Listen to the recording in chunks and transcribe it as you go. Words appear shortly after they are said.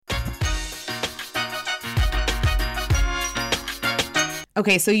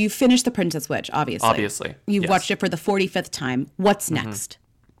Okay, so you finished The Princess Switch, obviously. Obviously. You've yes. watched it for the 45th time. What's next?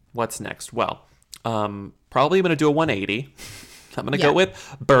 What's next? Well, probably I'm going to do a 180. I'm going to go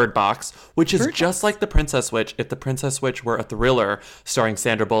with Bird Box, which is just like The Princess Switch if The Princess Switch were a thriller starring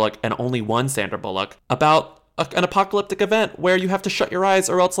Sandra Bullock and only one Sandra Bullock about an apocalyptic event where you have to shut your eyes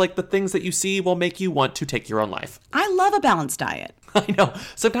or else like the things that you see will make you want to take your own life. I love a balanced diet. I know.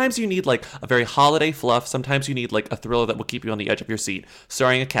 Sometimes you need like a very holiday fluff. Sometimes you need like a thriller that will keep you on the edge of your seat.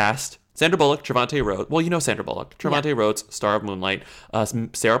 Starring a cast. Sandra Bullock, Trevante Rhodes. Well, you know Sandra Bullock. Trevante Rhodes, star of Moonlight.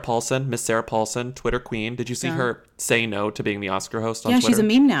 Sarah Paulson, Miss Sarah Paulson, Twitter queen. Did you see her say no to being the Oscar host on Twitter? Yeah, she's a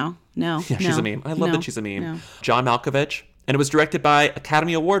meme now. No. Yeah, she's a meme. I love that she's a meme. No. John Malkovich. And it was directed by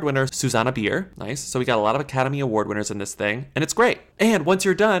Academy Award winner Susanna Bier. Nice. So we got a lot of Academy Award winners in this thing. And it's great. And once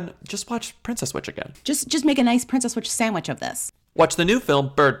you're done, just watch Princess Switch again. Just make a nice Princess Switch sandwich of this. Watch the new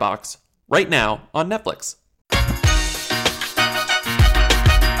film Bird Box right now on Netflix.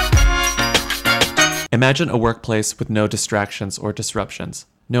 Imagine a workplace with no distractions or disruptions.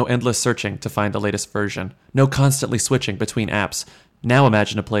 No endless searching to find the latest version. No constantly switching between apps. Now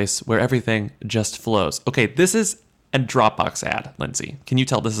imagine a place where everything just flows. Okay, this is a Dropbox ad, Lindsay. Can you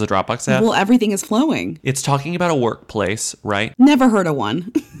tell this is a Dropbox ad? Well, everything is flowing. It's talking about a workplace, right? Never heard of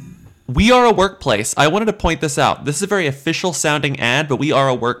one. We are a workplace. I wanted to point this out. This is a very official sounding ad, but we are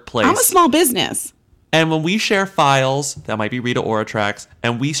a workplace. I'm a small business. And when we share files that might be Rita Ora tracks,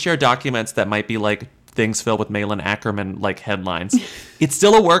 and we share documents that might be like things filled with Malin Ackerman like headlines, it's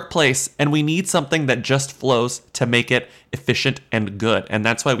still a workplace, and we need something that just flows to make it efficient and good. And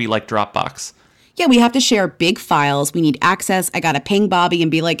that's why we like Dropbox. Yeah, we have to share big files. We need access. I got to ping Bobby and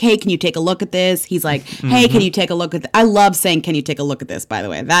be like, hey, can you take a look at this? He's like, hey, can you take a look at I love saying, can you take a look at this, by the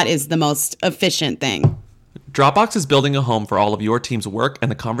way. That is the most efficient thing. Dropbox is building a home for all of your team's work and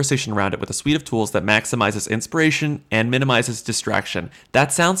the conversation around it with a suite of tools that maximizes inspiration and minimizes distraction.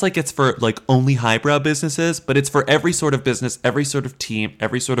 That sounds like it's for like only highbrow businesses, but it's for every sort of business, every sort of team,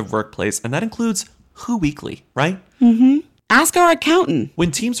 every sort of workplace, and that includes Who Weekly, right? Mm-hmm. Ask our accountant.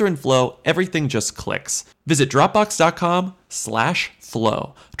 When teams are in flow, everything just clicks. Visit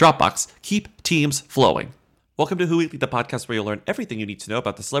Dropbox.com/flow. Dropbox, keep teams flowing. Welcome to Who Weekly, the podcast where you'll learn everything you need to know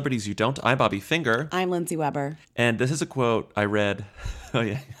about the celebrities you don't. I'm Bobby Finger. I'm Lindsay Weber. And this is a quote I read. Oh,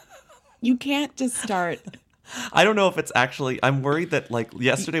 yeah. You can't just start. I don't know if it's actually, I'm worried that like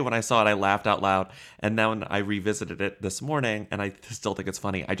yesterday when I saw it, I laughed out loud. And now when I revisited it this morning and I still think it's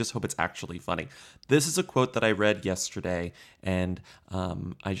funny, I just hope it's actually funny. This is a quote that I read yesterday and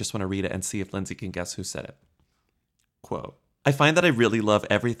I just want to read it and see if Lindsay can guess who said it. Quote, I find that I really love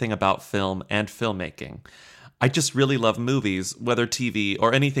everything about film and filmmaking. I just really love movies, whether TV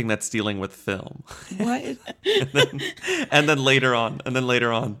or anything that's dealing with film. What? and then later on,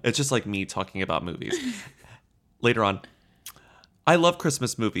 it's just like me talking about movies. Later on, I love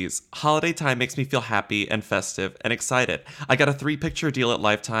Christmas movies. Holiday time makes me feel happy and festive and excited. I got a 3-picture deal at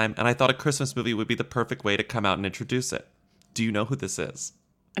Lifetime, and I thought a Christmas movie would be the perfect way to come out and introduce it. Do you know who this is?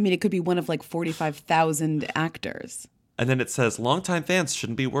 I mean, it could be one of like 45,000 actors. And then it says, longtime fans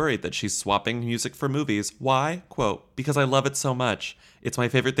shouldn't be worried that she's swapping music for movies. Why? Quote, because I love it so much. It's my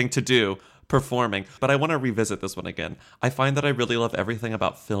favorite thing to do, performing. But I want to revisit this one again. I find that I really love everything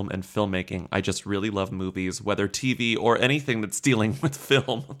about film and filmmaking. I just really love movies, whether TV or anything that's dealing with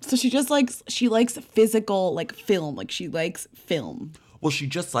film. So she likes physical, like film. Like she likes film. Well, she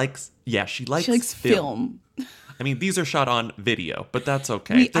likes film. I mean, these are shot on video, but that's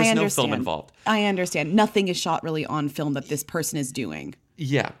okay. There's no film involved. I understand. Nothing is shot really on film that this person is doing.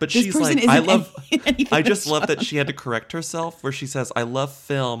 Yeah, but she's like, I just love that she had to correct herself where she says, I love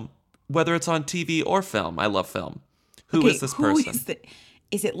film, whether it's on TV or film. I love film. Who is this person?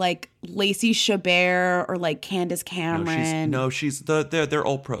 Is it like Lacey Chabert or like Candace Cameron? They're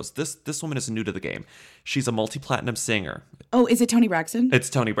old pros. This woman is new to the game. She's a multi-platinum singer. Oh, is it Toni Braxton?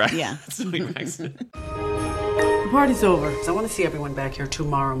 It's Toni Braxton. Yeah. It's Toni Braxton. The party's over. I want to see everyone back here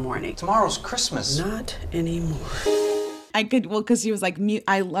tomorrow morning. Tomorrow's Christmas. Not anymore. Because she was like,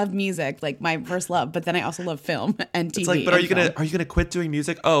 I love music, like my first love, but then I also love film and TV. It's like, but are you gonna quit doing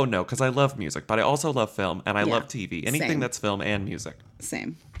music? Oh no, because I love music, but I also love film and I love TV. Anything that's film and music.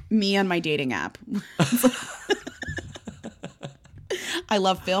 Same. Me on my dating app. I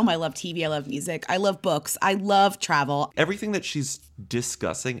love film. I love TV. I love music. I love books. I love travel. Everything that she's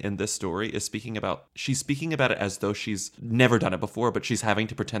discussing in this story is she's speaking about it as though she's never done it before, but she's having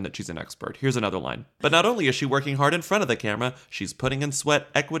to pretend that she's an expert. Here's another line. But not only is she working hard in front of the camera, she's putting in sweat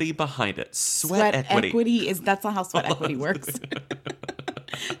equity behind it. Sweat equity. That's not how sweat equity works.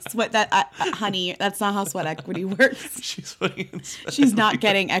 Honey, that's not how sweat equity works. She's putting in sweat She's not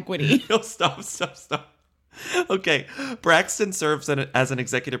getting equity. No, stop. Okay, Braxton serves as an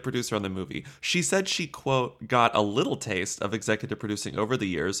executive producer on the movie. She said she, quote, got a little taste of executive producing over the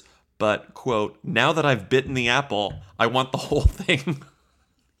years, but, quote, now that I've bitten the apple, I want the whole thing.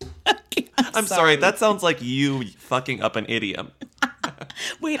 Okay, I'm sorry, that sounds like you fucking up an idiom.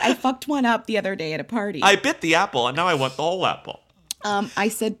 Wait, I fucked one up the other day at a party. I bit the apple, and now I want the whole apple. I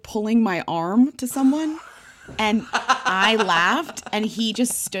said pulling my arm to someone, and I laughed, and he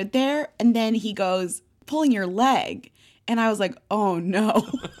just stood there, and then he goes, pulling your leg. And I was like, oh no.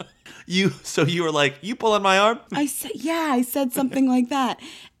 So you were like, you pulling my arm? I said something like that.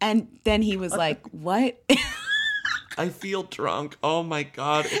 And then he was like, what? I feel drunk. Oh my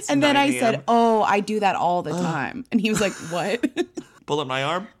God. It's And then 9 I a.m. said, oh, I do that all the time. And he was like, what? Pulling my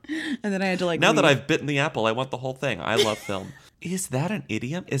arm? And then I had to Now that leave. I've bitten the apple, I want the whole thing. I love film. Is that an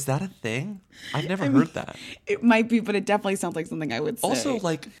idiom? Is that a thing? I've never heard that. It might be, but it definitely sounds like something I would say. Also,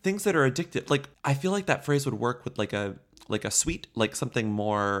 like things that are addictive. Like I feel like that phrase would work with like a sweet, like something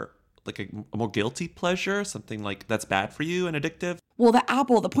more like a more guilty pleasure, something like that's bad for you and addictive. Well, the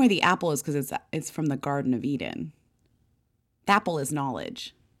point of the apple is because it's from the Garden of Eden. The apple is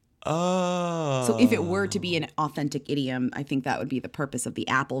knowledge. Oh. So if it were to be an authentic idiom, I think that would be the purpose of the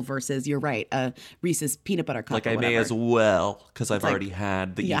apple versus, you're right, a Reese's peanut butter cup. Like or I may whatever. as well because I've like- already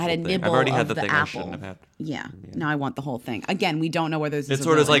had the I had a evil thing. nibble I've already had of the the thing apple. I shouldn't have had. Yeah. Now I want the whole thing. Again, we don't know whether this is It's a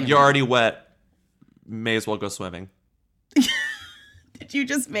sort of real like idiom you're or not. already wet. May as well go swimming. Did you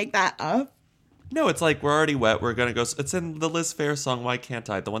just make that up? No, it's like we're already wet. We're gonna go. It's in the Liz Phair song "Why Can't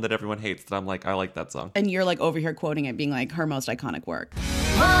I," the one that everyone hates. That I'm like, I like that song. And you're like over here quoting it, being like her most iconic work.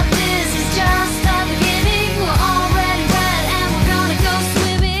 But this is just the beginning. We're already wet and we're gonna go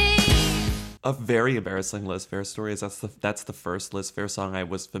swimming. A very embarrassing Liz Phair story is that's the first Liz Phair song I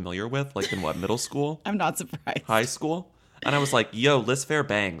was familiar with, like in what, middle school, I'm not surprised. high school, and I was like, "Yo, Liz Phair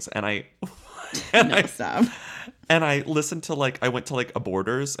bangs," and I Stop. and I listened to I went to a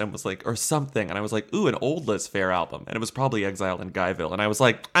Borders and was like, or something, and I was like, ooh, an old Liz Phair album, and it was probably Exile in Guyville, and I was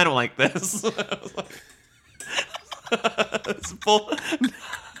like, I don't like this. I was like, it's bull.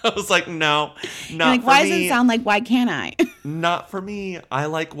 I was like, no, You're not like, for why me. does it sound like why can't I? Not for me. I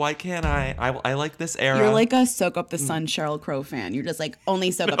like Why Can't I? I like this era. You're like a Soak Up the Sun Sheryl Crow fan. You're just like, only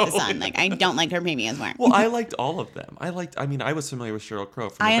Soak Up the Sun. Like, I don't like her previous work. Well, I liked all of them. I was familiar with Sheryl Crow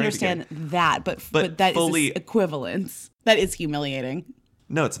from the I very understand beginning. that, but that is fully- equivalence. That is humiliating.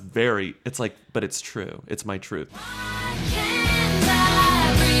 No, it's like, but it's true. It's my truth. Why can't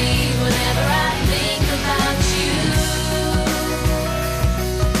I breathe whenever I think about you?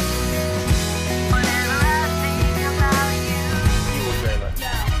 Whenever I think about you.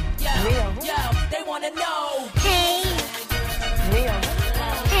 Yo, they wanna know. Hey.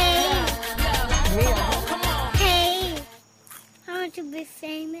 Hey. I want to be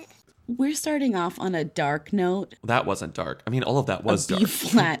famous. We're starting off on a dark note. That wasn't dark. I mean, all of that was B dark.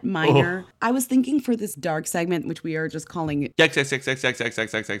 flat minor. I was thinking for this dark segment, which we are just calling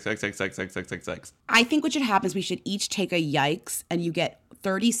Yikes. I think what should happen is we should each take a yikes and you get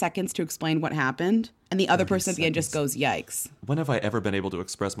 30 seconds to explain what happened. And the other person at the end just goes, yikes. When have I ever been able to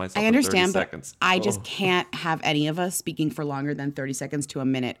express myself I in 30 understand, but seconds? I just can't have any of us speaking for longer than 30 seconds to a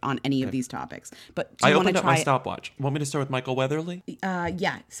minute on any of these topics. But do I you want opened to up my try? stopwatch. Want me to start with Michael Weatherly?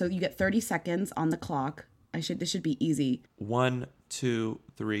 Yeah. So you get 30 seconds on the clock. This should be easy. 1, 2,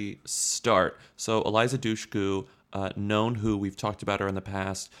 3, start. So Eliza Dushku, known who we've talked about her in the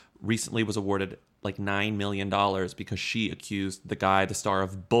past, recently was awarded like $9 million because she accused the guy, the star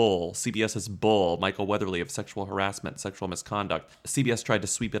of Bull, CBS's Bull, Michael Weatherly, of sexual harassment, sexual misconduct. CBS tried to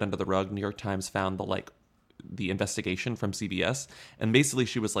sweep it under the rug. New York Times found the investigation from CBS, and basically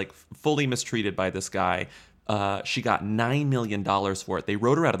she was like fully mistreated by this guy. She got $9 million for it. They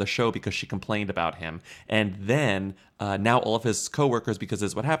wrote her out of the show because she complained about him. And then now all of his coworkers, because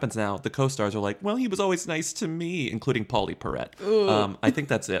this is what happens now, the co-stars are like, well, he was always nice to me, including Paulie Perrette. I think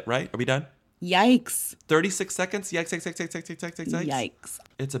that's it, right? Are we done? Yikes. 36 seconds? Yikes. Yikes.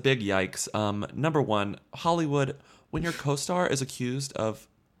 It's a big yikes. Number one, Hollywood, when your co-star is accused of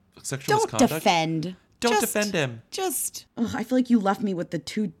sexual Don't misconduct, defend. don't Just- defend him. I feel like you left me with the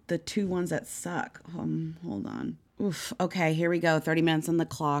two ones that suck. Hold on. Oof. Okay, here we go. 30 minutes on the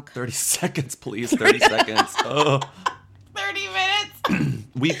clock. 30 seconds, please. 30 seconds. Oh. 30 minutes.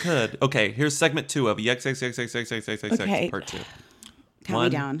 We could. Okay, here's segment 2 of Yikes, Okay. part 2. Count me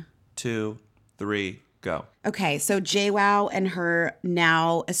down. 2, 3, go. Okay, so JWoww and her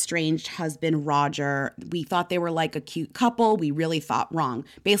now estranged husband, Roger, we thought they were like a cute couple. We really thought wrong.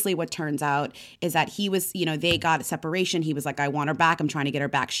 Basically, what turns out is that he was, they got a separation. He was like, I want her back. I'm trying to get her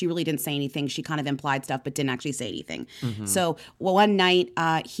back. She really didn't say anything. She kind of implied stuff, but didn't actually say anything. So one night,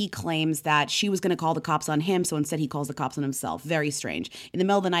 he claims that she was going to call the cops on him. So instead, he calls the cops on himself. Very strange. In the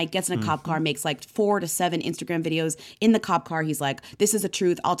middle of the night, gets in a cop car, makes like 4 to 7 Instagram videos. In the cop car, he's like, this is the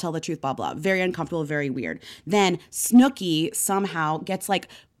truth. I'll tell the truth, blah, blah. Very uncomfortable, very weird. Then Snooki somehow gets like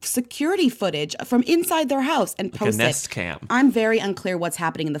security footage from inside their house and posts a Nest it. cam. I'm very unclear what's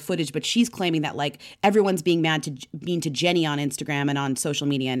happening in the footage, but she's claiming that like everyone's being mean to Jenny on Instagram and on social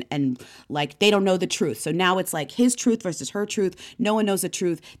media and like they don't know the truth. So now it's like his truth versus her truth. No one knows the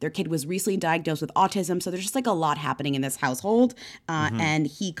truth. Their kid was recently diagnosed with autism. So there's just like a lot happening in this household. And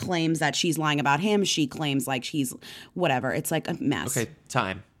he claims that she's lying about him. She claims like she's whatever. It's like a mess. Okay,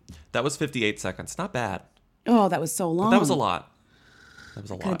 time. That was 58 seconds. Not bad. Oh, that was so long. That was a lot. That was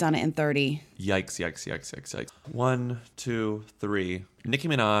a Could have lot. done it in 30. Yikes. 1, 2, 3. Nicki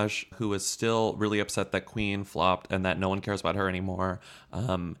Minaj, who is still really upset that Queen flopped and that no one cares about her anymore,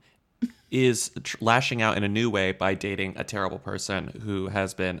 is lashing out in a new way by dating a terrible person who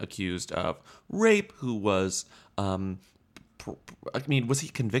has been accused of rape, who was... was he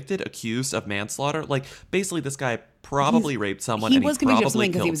convicted, accused of manslaughter? Like, basically, this guy probably raped someone. He and was he convicted of probably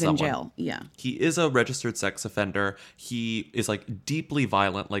something because he killed was in someone. jail. Yeah. He is a registered sex offender. He is like deeply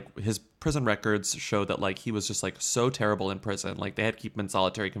violent. Like his prison records show that like he was just like so terrible in prison. Like they had to keep him in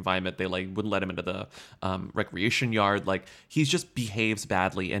solitary confinement. They like wouldn't let him into the recreation yard. Like he's just behaves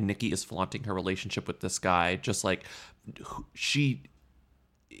badly. And Nicki is flaunting her relationship with this guy. Just like she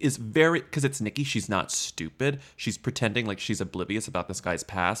is very, because it's Nicki, she's not stupid. She's pretending like she's oblivious about this guy's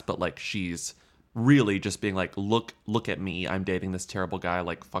past, but like she's really just being like, look at me, I'm dating this terrible guy,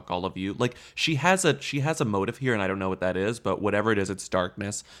 like fuck all of you. Like she has a motive here, and I don't know what that is, but whatever it is, it's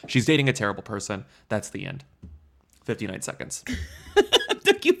darkness. She's dating a terrible person. That's the end. 59 seconds.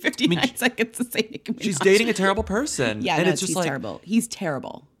 Took you 59 seconds to say Nicki Minaj. She's dating a terrible person. Yeah, and no, it's just he's like terrible. He's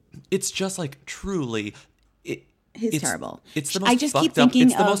terrible. It's just like truly He's terrible. It's the most I just keep fucked up. thinking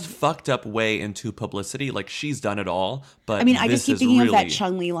It's the of, most fucked up way into publicity. Like she's done it all, but I mean, I just this keep is thinking really, of that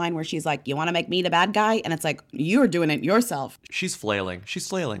Chung Lee line where she's like, "You want to make me the bad guy?" And it's like, "You're doing it yourself." She's flailing. She's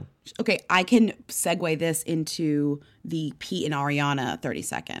flailing. Okay, I can segue this into the Pete and Ariana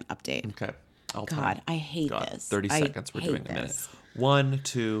 30-second update. Okay. I'll God, time. I hate God, this. 30 I seconds. We're hate doing a minute. this. 1,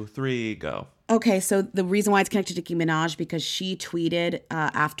 2, 3, go. Okay, so the reason why it's connected to Nicki Minaj, because she tweeted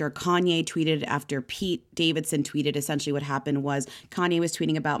after Kanye tweeted, after Pete Davidson tweeted, essentially what happened was Kanye was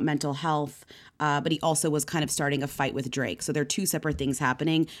tweeting about mental health, but he also was kind of starting a fight with Drake. So there are two separate things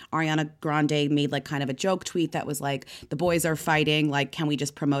happening. Ariana Grande made like kind of a joke tweet that was like, the boys are fighting, like, can we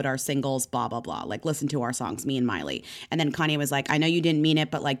just promote our singles, blah, blah, blah. Like, listen to our songs, me and Miley. And then Kanye was like, I know you didn't mean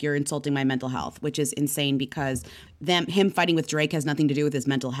it, but like, you're insulting my mental health, which is insane because him fighting with Drake has nothing to do with his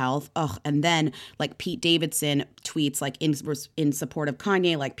mental health. Ugh. And then like Pete Davidson tweets like in support of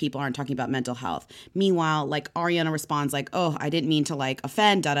Kanye, like people aren't talking about mental health. Meanwhile, like Ariana responds like, oh, I didn't mean to like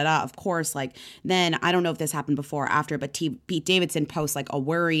offend, da da da. Of course, like then I don't know if this happened before or after, but Pete Davidson posts like a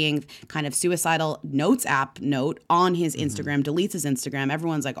worrying kind of suicidal notes app note on his Instagram, deletes his Instagram.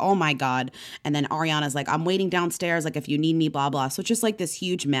 Everyone's like, oh my God. And then Ariana's like, I'm waiting downstairs, like if you need me, blah, blah. So it's just like this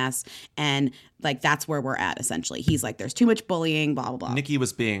huge mess. And like that's where we're at essentially. He's like, there's too much bullying, blah, blah, blah. Nicki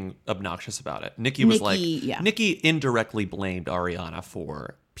was being obnoxious about it. Nicki was like, yeah. Nicki indirectly blamed Ariana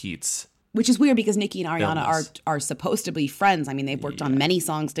for Pete's. Which is weird because Nicki and Ariana Illness. are supposed to be friends. I mean, they've worked on many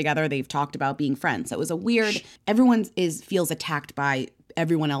songs together. They've talked about being friends. So it was a weird, everyone feels attacked by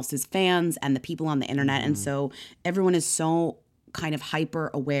everyone else's fans and the people on the internet. And so everyone is so kind of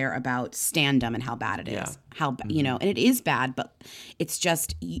hyper aware about standum and how bad it is. Yeah. How, you know, and it is bad, but it's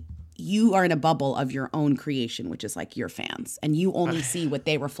just, you are in a bubble of your own creation, which is like your fans, and you only see what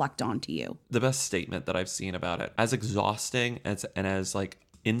they reflect onto you. The best statement that I've seen about it, as exhausting and as like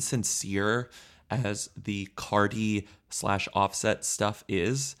insincere as the Cardi / Offset stuff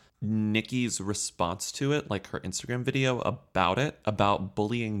is, Nicki's response to it, like her Instagram video about it, about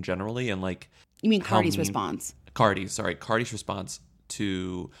bullying generally, and like You mean how Cardi's mean- response? Cardi's response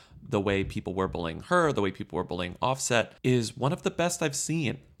to the way people were bullying her, the way people were bullying Offset, is one of the best I've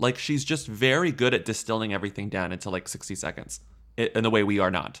seen. Like, she's just very good at distilling everything down into like 60 seconds in the way we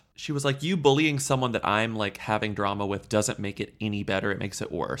are not. She was like, you bullying someone that I'm like having drama with doesn't make it any better. It makes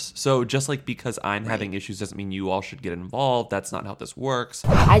it worse. So just like because I'm having issues doesn't mean you all should get involved. That's not how this works.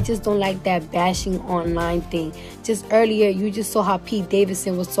 I just don't like that bashing online thing. Just earlier, you just saw how Pete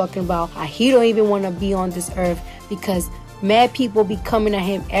Davidson was talking about how he don't even want to be on this earth because Mad people be coming at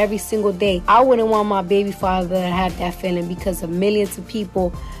him every single day. I wouldn't want my baby father to have that feeling because of millions of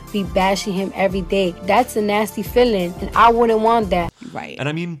people be bashing him every day. That's a nasty feeling, and I wouldn't want that. Right. And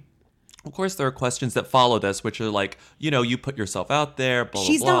I mean, of course, there are questions that follow this, which are like, you know, you put yourself out there, blah,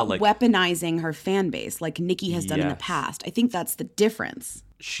 She's blah, not blah. Like, weaponizing her fan base like Nicki has done in the Yes. past. I think that's the difference.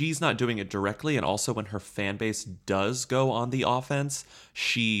 she's not doing it directly. And also when her fan base does go on the offense,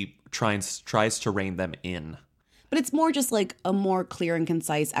 she tries to rein them in. But it's more just like a more clear and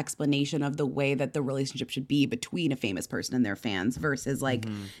concise explanation of the way that the relationship should be between a famous person and their fans versus like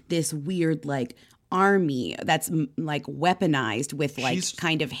this weird like army that's like weaponized with like She's-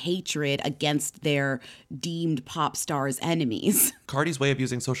 kind of hatred against their deemed pop stars' enemies. Cardi's way of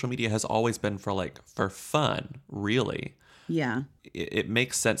using social media has always been for fun, really. Yeah. It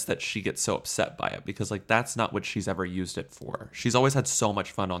makes sense that she gets so upset by it because like that's not what she's ever used it for. She's always had so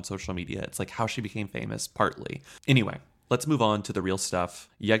much fun on social media. It's like how she became famous, partly. Anyway, let's move on to the real stuff.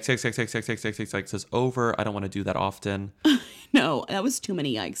 Yikes, yikes, yikes, yikes, yikes, yikes, yikes, yikes, yikes is over. I don't want to do that often. No, that was too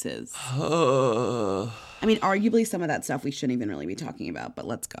many yikeses. I mean, arguably some of that stuff we shouldn't even really be talking about, but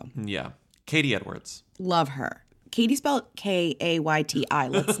let's go. Yeah. Katie Edwards. Love her. Katie spelled Kayti.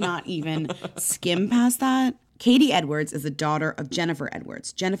 Let's not even skim past that. Katie Edwards is the daughter of Jennifer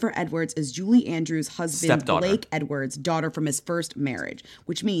Edwards. Jennifer Edwards is Julie Andrews' husband, Stepdaughter. Blake Edwards' daughter from his first marriage,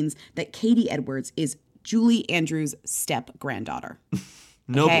 which means that Katie Edwards is Julie Andrews' step-granddaughter.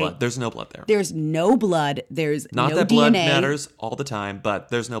 No Okay. blood. There's no blood there. There's no blood. There's Not no that DNA. blood matters all the time, but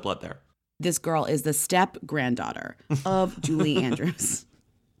there's no blood there. This girl is the step-granddaughter of Julie Andrews.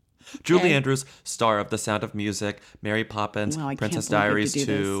 Julie Andrews, star of The Sound of Music, Mary Poppins, Wow, I Princess can't believe we Diaries could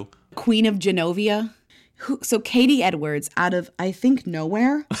do 2. this. Queen of Genovia. So Katie Edwards, out of, I think,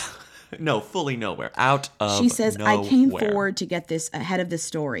 nowhere, No, fully nowhere. Out of she says, I came nowhere. forward to get this ahead of this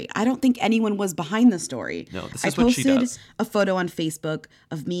story. I don't think anyone was behind the story. No, this I is what she posted does. a photo on Facebook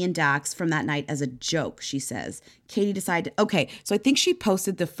of me and Dax from that night as a joke, she says. Katie decided, okay, so I think she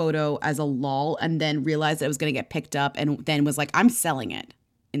posted the photo as a lol and then realized that it was going to get picked up and then was like, I'm selling it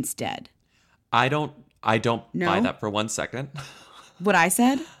instead. I don't No? buy that for 1 second. What I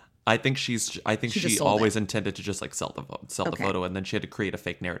said? I think she just sold always it. intended to just like sell the Okay. photo, and then she had to create a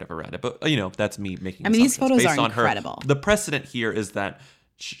fake narrative around it. But you know, that's me making. I mean, these assumptions photos based are on her. incredible. The precedent here is that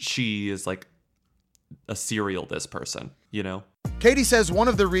she is like a serial this person. You know, Katie says one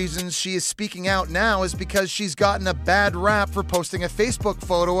of the reasons she is speaking out now is because she's gotten a bad rap for posting a Facebook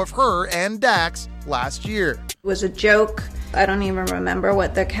photo of her and Dax last year. It was a joke. I don't even remember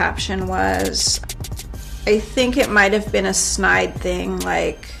what the caption was. I think it might have been a snide thing,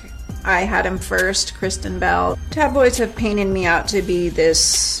 like, I had him first, Kristen Bell. Tabloids have painted me out to be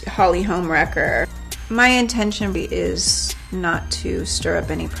this Holly homewrecker. My intention is not to stir up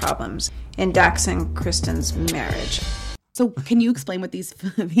any problems in Dax and Kristen's marriage. So can you explain what these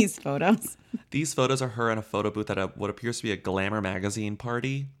these photos? these photos are her in a photo booth at what appears to be a Glamour magazine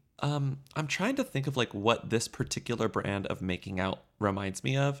party. I'm trying to think of like what this particular brand of making out reminds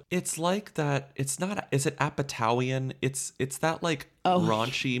me of. It's like that. It's not. Is it Apatowian? It's that like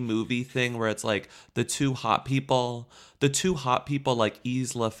raunchy movie thing where it's like the two hot people like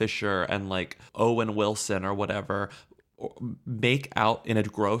Isla Fisher and like Owen Wilson or whatever make out in a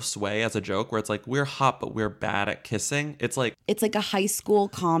gross way as a joke where it's like we're hot but we're bad at kissing. It's like It's a high school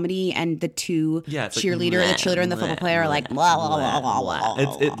comedy, and the two Yeah, it's like, cheerleader and the football player are like blah blah blah blah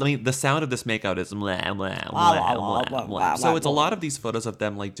blah. I mean, the sound of this makeout is blah, blah, blah, blah, blah. So it's a lot of these photos of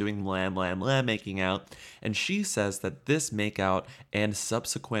them like doing blah, blah, blah, making out. And she says that this makeout and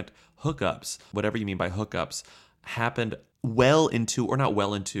subsequent hookups, whatever you mean by hookups, happened well into, or not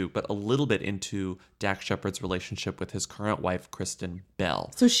well into, but a little bit into Dax Shepard's relationship with his current wife, Kristen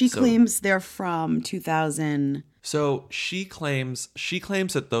Bell. So she claims they're from 2000. So she claims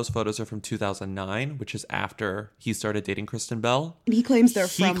that those photos are from 2009, which is after he started dating Kristen Bell. And he claims they're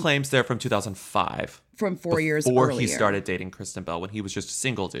He claims they're from 2005. from 4 years Before earlier. he started dating Kristen Bell when he was just a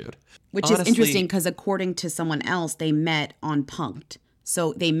single dude. Which Honestly, is interesting because according to someone else, they met on Punk'd.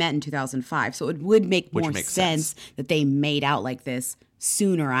 So they met in 2005. So it would make Which more makes sense that they made out like this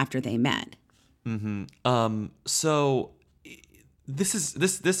sooner after they met. So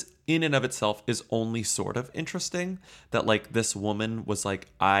this in and of itself is only sort of interesting that like this woman was like,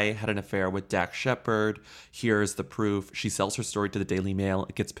 I had an affair with Dax Shepard. Here's the proof. She sells her story to the Daily Mail.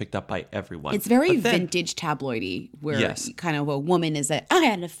 It gets picked up by everyone. It's very But then vintage tabloidy where Yes. kind of a woman is like, I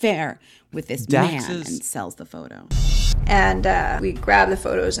had an affair with this Dax man is- and sells the photo. And we grabbed the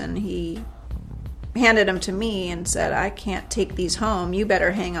photos and he handed them to me and said, I can't take these home. You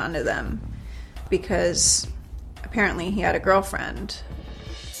better hang on to them. Because apparently he had a girlfriend.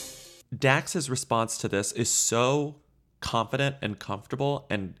 Dax's response to this is so confident and comfortable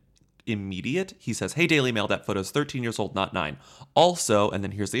and immediate. He says, "Hey, Daily Mail, that photo's 13 years old, not 9. Also," and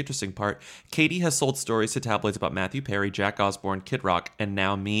then here's the interesting part, "Katie has sold stories to tabloids about Matthew Perry, Jack Osbourne, Kid Rock, and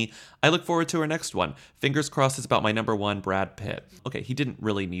now me. I look forward to her next one. Fingers crossed it's about my number one, Brad Pitt." Okay, he didn't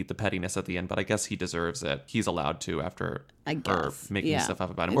really need the pettiness at the end, but I guess he deserves it. He's allowed to after I her guess. making Yeah, stuff up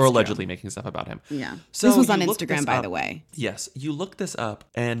about him, it's or true. allegedly making stuff about him. Yeah. So this was on you look Instagram, this by up. the way. Yes, you look this up,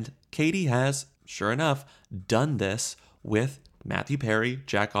 and Katie has, sure enough, done this with Matthew Perry,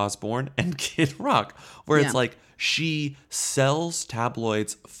 Jack Osbourne, and Kid Rock, where it's Yeah. like she sells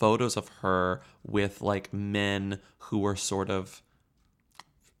tabloids photos of her with like men who are sort of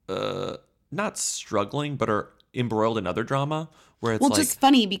not struggling, but are embroiled in other drama. Where it's Well, like, just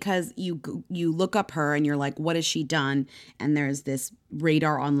funny because you look up her and you're like, what has she done? And there's this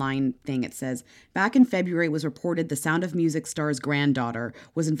Radar Online thing. It says, back in February, it was reported the Sound of Music star's granddaughter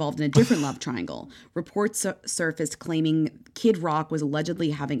was involved in a different love triangle. Reports surfaced claiming Kid Rock was allegedly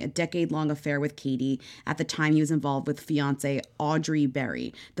having a decade-long affair with Katie at the time he was involved with fiancée Audrey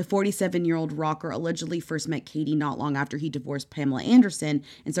Berry. The 47-year-old rocker allegedly first met Katie not long after he divorced Pamela Anderson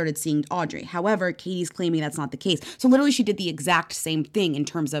and started seeing Audrey. However, Katie's claiming that's not the case. So literally she did the exact same thing in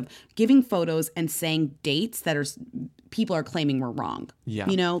terms of giving photos and saying dates that are people are claiming were wrong. Yeah.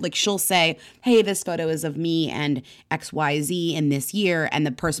 You know, like she'll say, hey, this photo is of me and XYZ in this year. And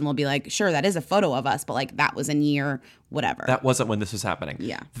the person will be like, sure, that is a photo of us, but like that was in year whatever. that wasn't when this was happening.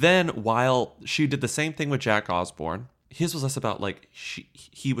 Yeah. Then while she did the same thing with Jack Osbourne, his was less about like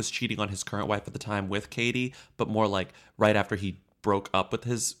he was cheating on his current wife at the time with Katie, but more like right after he broke up with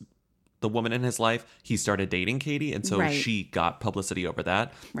the woman in his life, he started dating Katie, and so Right. she got publicity over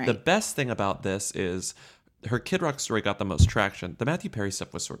that. Right. The best thing about this is her Kid Rock story got the most traction. The Matthew Perry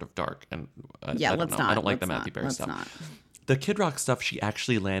stuff was sort of dark, and I don't let's know. not. I don't like the Let's Matthew not. Perry Let's stuff. not. The Kid Rock stuff, she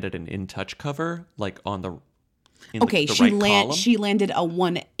actually landed an In Touch cover, like on the in Okay, the she right column. she landed a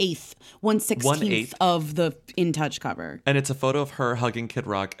 1/8, 1/16 1/8 of the In Touch cover. And it's a photo of her hugging Kid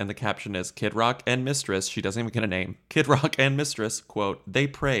Rock, and the caption is Kid Rock and Mistress. She doesn't even get a name. Kid Rock and Mistress, quote, they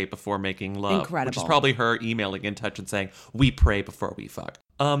pray before making love. Which is Incredible. probably her emailing In Touch and saying, we pray before we fuck.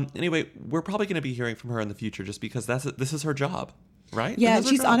 Anyway, we're probably going to be hearing from her in the future just because this is her job, right? Yeah, This is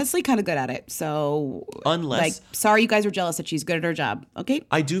her she's job. honestly kind of good at it. So, Unless- like, sorry you guys are jealous that she's good at her job. Okay.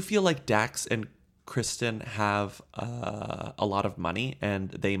 I do feel like Dax and Kristen have a lot of money, and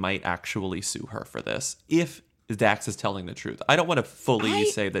they might actually sue her for this if Dax is telling the truth. I don't want to fully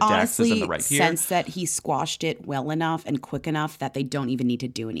say that Dax is in the right honestly here. sense that he squashed it well enough and quick enough that they don't even need to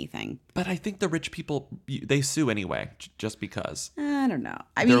do anything. But I think the rich people, they sue anyway, just because. I don't know.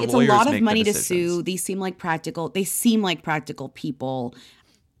 I Their mean, it's a lawyers lot of make the money to decisions. sue. They seem like practical people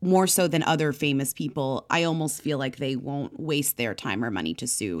more so than other famous people. I almost feel like they won't waste their time or money to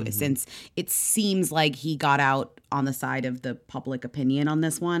sue Mm-hmm. since it seems like he got out on the side of the public opinion on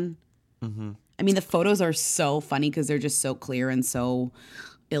this one. Mm-hmm. I mean, the photos are so funny because they're just so clear and so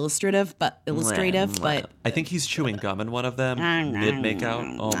illustrative, but I think he's chewing gum in one of them mid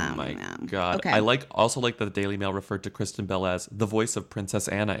makeout. Oh my god! Okay. I also like that the Daily Mail referred to Kristen Bell as the voice of Princess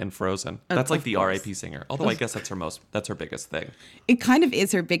Anna in Frozen. That's like of the course. R.I.P. singer. Although I guess that's her biggest thing. it kind of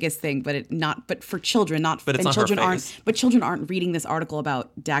is her biggest thing, but for children, But it's and not her children face. but children aren't reading this article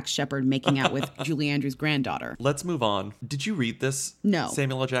about Dax Shepard making out with Julie Andrews' granddaughter. Let's move on. Did you read this No.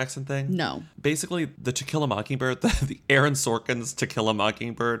 Samuel L. Jackson thing? No. Basically, the To Kill a Mockingbird, the Aaron Sorkin's To Kill a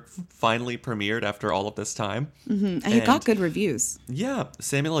Mockingbird finally premiered after all of this time. And it got good reviews. Yeah,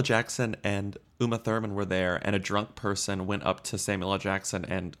 Samuel L. Jackson and Uma Thurman were there, and a drunk person went up to Samuel L. Jackson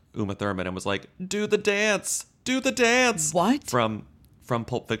and Uma Thurman and was like, "Do the dance, do the dance." What? From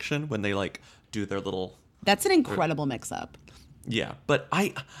Pulp Fiction, when they like do their little That's an incredible mix-up. yeah. But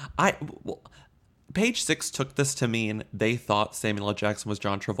well, Page Six took this to mean they thought Samuel L. Jackson was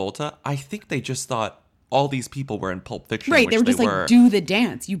John Travolta. I think they just thought all these people were in Pulp Fiction. Right, which they were just like, do the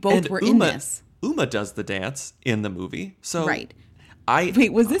dance. You both And were Uma, in this. Uma does the dance in the movie. So Right. I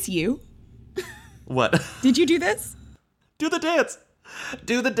Wait, was this you? what? Did you do this? Do the dance.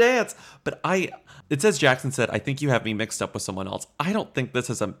 Do the dance. But it says Jackson said, I think you have me mixed up with someone else. I don't think this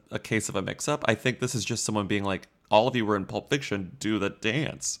is a case of a mix up. I think this is just someone being like, all of you were in Pulp Fiction, do the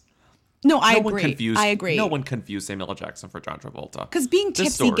dance. No, I No one agree. confused, I agree. No one confused Samuel L. Jackson for John Travolta. Because being This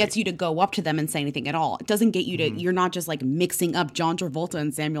tipsy story- gets you to go up to them and say anything at all. It doesn't get you to, you're not just like mixing up John Travolta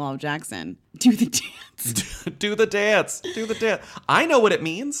and Samuel L. Jackson. Do the dance. Do the dance. Do the dance. I know what it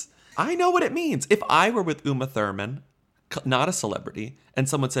means. I know what it means. If I were with Uma Thurman, not a celebrity, and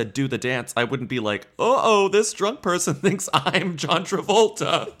someone said, do the dance, I wouldn't be like, oh, this drunk person thinks I'm John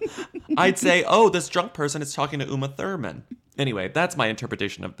Travolta. I'd say, oh, this drunk person is talking to Uma Thurman. Anyway, that's my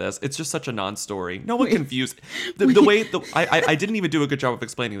interpretation of this. It's just such a non-story. No one confused. The way I didn't even do a good job of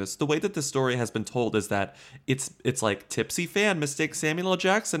explaining this. The way that this story has been told is that it's like tipsy fan mistakes Samuel L.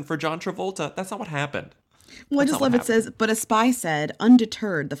 Jackson for John Travolta. That's not what happened. Well, I just love it says, but a spy said,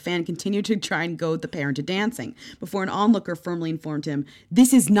 undeterred, the fan continued to try and goad the pair into dancing before an onlooker firmly informed him,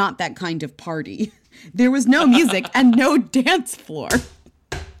 this is not that kind of party. There was no music and no dance floor.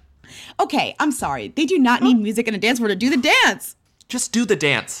 Okay, I'm sorry. They do not need music and a dance floor to do the dance. Just do the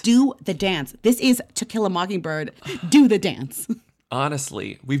dance. Do the dance. This is To Kill a Mockingbird. Do the dance.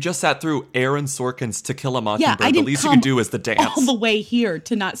 Honestly, we've just sat through Aaron Sorkin's To Kill a Mockingbird. I The didn't least you come can do is the dance. all the way here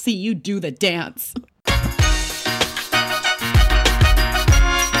to not see you do the dance.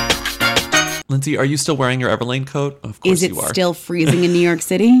 Lindsay, are you still wearing your Everlane coat? Of course Is it you are. still freezing in New York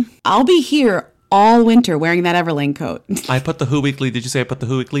City? I'll be here all winter wearing that Everlane coat. I put the Who Weekly. Did you say I put the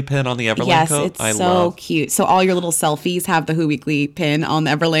Who Weekly pin on the Everlane Yes, coat? it's so cute. So all your little selfies have the Who Weekly pin on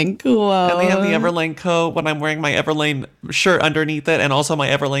the Everlane coat. And they have the Everlane coat when I'm wearing my Everlane shirt underneath it, and also my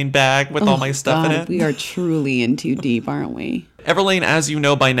Everlane bag with all my stuff in it. We are truly in too deep, aren't we? Everlane, as you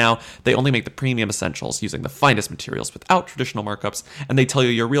know by now, they only make the premium essentials using the finest materials without traditional markups, and they tell you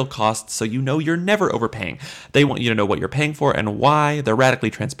your real costs so you know you're never overpaying. They want you to know what you're paying for and why. They're radically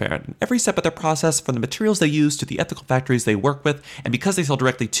transparent in every step of their process, from the materials they use to the ethical factories they work with, and because they sell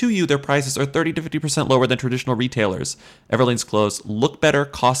directly to you, their prices are 30 to 50% lower than traditional retailers. Everlane's clothes look better,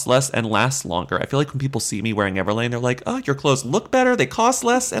 cost less, and last longer. I feel like when people see me wearing Everlane, they're like, oh, your clothes look better, they cost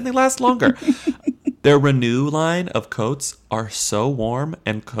less, and they last longer. Their Renew line of coats are so warm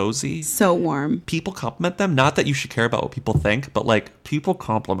and cozy. So warm. People compliment them. Not that you should care about what people think, but like people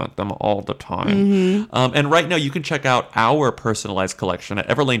compliment them all the time. And right now you can check out our personalized collection at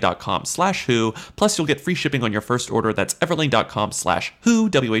everlane.com/who. Plus you'll get free shipping on your first order. That's everlane.com/who,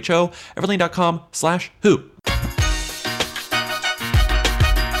 W-H-O, everlane.com/who.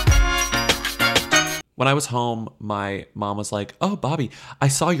 When I was home, my mom was like, oh, Bobby, I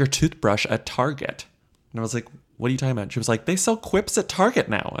saw your toothbrush at Target. And I was like, what are you talking about? She was like, they sell Quips at Target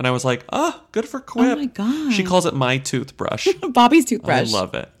now. And I was like, oh, good for Quip. Oh my God. She calls it my toothbrush. Bobby's toothbrush. I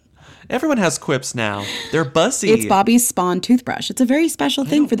love it. Everyone has Quips now. They're buzzy. It's Bobby's Spawn toothbrush. It's a very special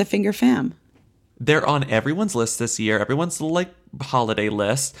thing for the Finger fam. They're on everyone's list this year, everyone's little like holiday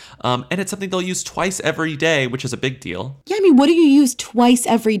list, and it's something they'll use twice every day, which is a big deal. Yeah, I mean, what do you use twice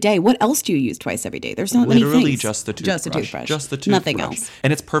every day? What else do you use twice every day? There's not many things. Literally just the toothbrush. Just the toothbrush. Just the toothbrush. Nothing else.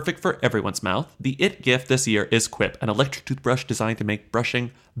 And it's perfect for everyone's mouth. The it gift this year is Quip, an electric toothbrush designed to make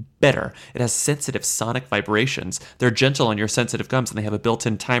brushing better. It has sensitive sonic vibrations. They're gentle on your sensitive gums, and they have a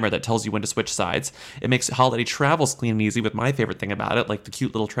built-in timer that tells you when to switch sides. It makes holiday travels clean and easy with my favorite thing about it, like the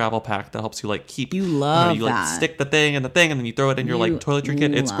cute little travel pack that helps you like keep. You love you like that. stick the thing, and then you throw it in your like toiletry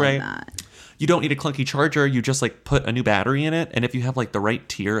kit. It's love great. that. You don't need a clunky charger. You just like put a new battery in it. And if you have like the right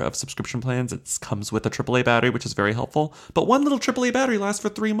tier of subscription plans, it comes with a AAA battery, which is very helpful. But one little AAA battery lasts for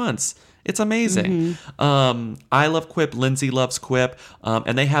 3 months. It's amazing. I love Quip. Lindsay loves Quip.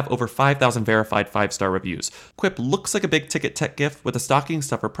 And they have over 5,000 verified 5-star reviews. Quip looks like a big ticket tech gift with a stocking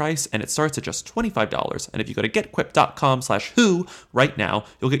stuffer price, and it starts at just $25. And if you go to getquip.com/who right now,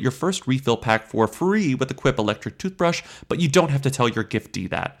 you'll get your first refill pack for free with the Quip electric toothbrush, but you don't have to tell your giftee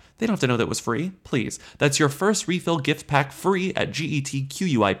that. They don't have to know that it was free. Please. That's your first refill gift pack free at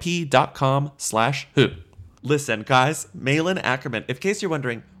getquip.com/who. Listen, guys, Malin Ackerman, in case you're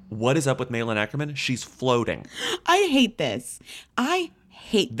wondering, what is up with Malin Ackerman? She's floating. I hate this.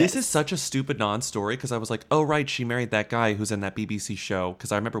 This is such a stupid non-story because I was like, oh, right, she married that guy who's in that BBC show.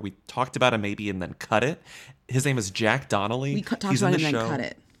 Because I remember we talked about him maybe and then cut it. His name is Jack Donnelly. We talked about him and then cut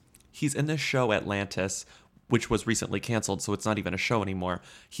it. He's in this show Atlantis, which was recently canceled, so it's not even a show anymore.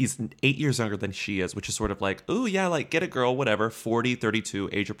 He's 8 years younger than she is, which is sort of like, ooh, yeah, like get a girl, whatever, 40, 32,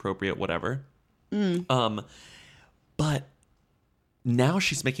 age appropriate, whatever. But now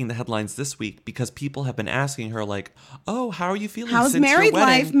she's making the headlines this week because people have been asking her like, oh, how are you feeling How's since married your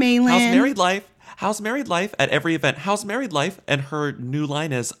wedding? life, Malin? How's married life? How's married life at every event? How's married life? And her new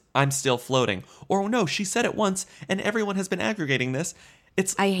line is, I'm still floating. Or no, she said it once and everyone has been aggregating this.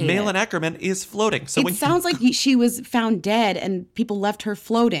 It's Malin Ackerman is floating. So it sounds like she was found dead and people left her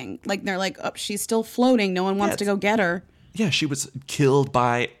floating. Like they're like, oh, she's still floating. No one wants to go get her. Yeah, she was killed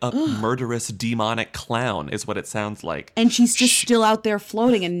by a murderous demonic clown is what it sounds like. And she's just still out there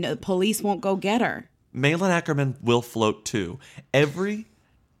floating and the police won't go get her. Malin Ackerman will float too.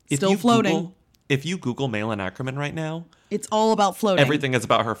 Still floating. If you Google Malin Ackerman right now, it's all about floating. Everything is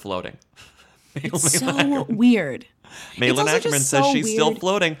about her floating. It's so weird. Malin Ackerman says she's still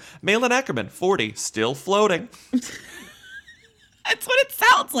floating. Malin Ackerman, 40, still floating. That's what it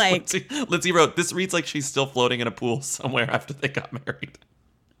sounds like. Lindsay wrote, this reads like she's still floating in a pool somewhere after they got married.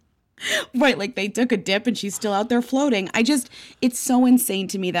 Right, like they took a dip and she's still out there floating. It's so insane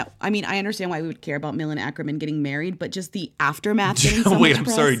to me that, I mean, I understand why we would care about Malin Ackerman getting married, but just the aftermath getting so Wait, much I'm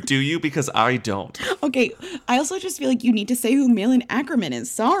press. sorry. Do you? Because I don't. Okay, I also just feel like you need to say who Malin Ackerman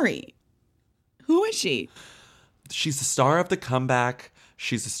is. Sorry. Who is she? She's the star of The Comeback.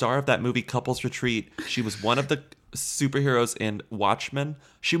 She's the star of that movie Couples Retreat. She was one of the superheroes in Watchmen.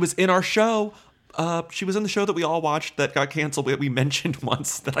 She was in our show. She was in the show that we all watched that got canceled. We mentioned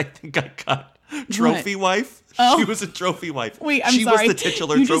once that I think I cut. Trophy Wife. Oh. She was a Trophy Wife. Wait, I'm she sorry. She was the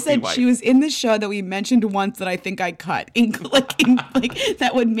titular you Trophy just said Wife. She was in the show that we mentioned once that I think I cut. Like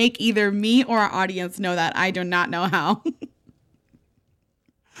that would make either me or our audience know that. I do not know how.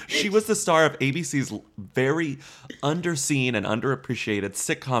 She was the star of ABC's very underseen and underappreciated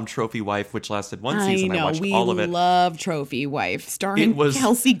sitcom Trophy Wife, which lasted one season. I watched all of it. We love Trophy Wife, starring It was-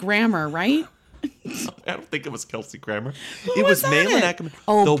 Kelsey Grammer, right? I don't think it was Kelsey Grammer. Who It was was Malin that? Ackerman.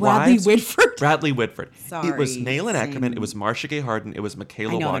 Oh, The Bradley Wives- Whitford. Bradley Whitford. It was Sorry, Malin Ackerman. same. It was Marcia Gay Harden. It was I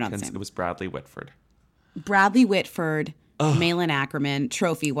Michaela know they're not the Watkins. same. It was Bradley Whitford. Bradley Whitford, Malin Ackerman,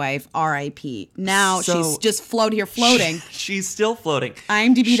 Trophy Wife, R.I.P. Now So- she's just floating. She's still floating.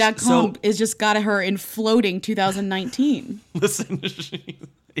 IMDb.com So- has just got her in floating 2019. Listen, she's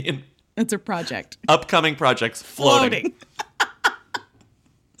in That's her project. upcoming projects, floating.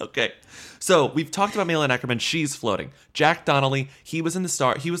 Okay. So we've talked about Malin Ackerman. She's floating. Jack Donnelly, he was the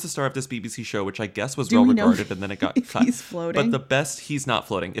star of this BBC show, which I guess was Do well we know regarded, and then it got if cut. he's floating? But the best, he's not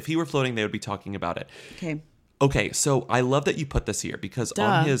floating. If he were floating, they would be talking about it. Okay. Okay, so I love that you put this here because Duh.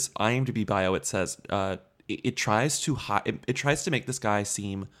 on his IMDb bio it says it tries to make this guy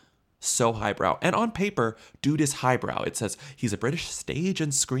seem so highbrow, and on paper, dude is highbrow. It says he's a British stage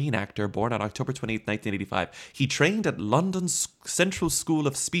and screen actor born on October 28th, 1985. He trained at London's Central School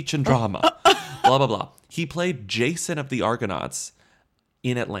of Speech and Drama. Blah blah blah. He played Jason of the Argonauts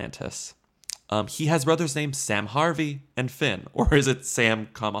in Atlantis. He has brothers named Sam Harvey and Finn, or is it Sam,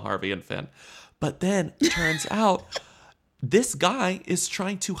 Harvey and Finn? But then it turns out this guy is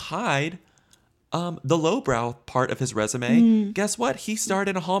trying to hide the lowbrow part of his resume. Guess what? He starred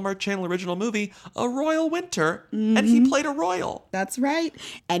in a Hallmark Channel original movie, A Royal Winter, and he played a royal. That's right.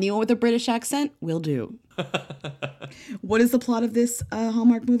 Anyone with a British accent will do. What is the plot of this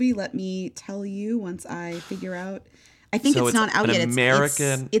Hallmark movie? Let me tell you once I figure out. I think So it's it's not out an yet.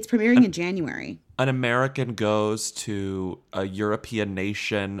 American- It's premiering in January. An American goes to a European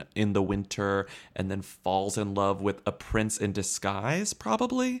nation in the winter and then falls in love with a prince in disguise,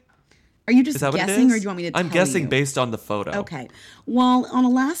 probably? Are you just Is that what it guessing, is? or do you want me to I'm tell guessing you? based on the photo. Okay. Well, on a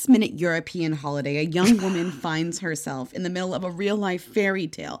last-minute European holiday, a young woman finds herself in the middle of a real-life fairy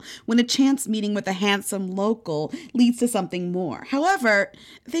tale when a chance meeting with a handsome local leads to something more. However,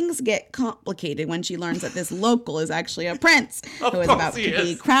 things get complicated when she learns that this local is actually a prince who is about course he to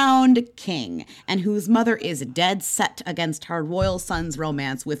be is. crowned king and whose mother is dead set against her royal son's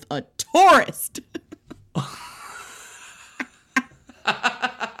romance with a tourist.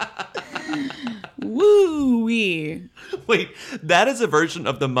 Woo-wee. Wait, that is a version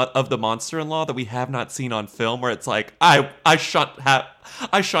of the monster-in-law that we have not seen on film, where it's like, I shan't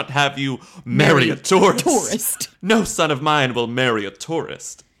have you marry a tourist. Tourist. No son of mine will marry a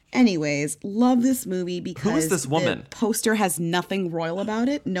tourist. Anyways, love this movie because this woman? the poster has nothing royal about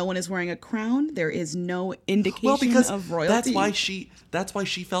it. No one is wearing a crown. There is no indication Well, because of royalty. that's why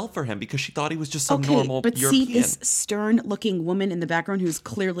she fell for him, because she thought he was just some Okay, normal but European. see this stern-looking woman in the background who's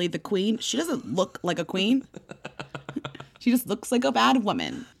clearly the queen? She doesn't look like a queen. She just looks like a bad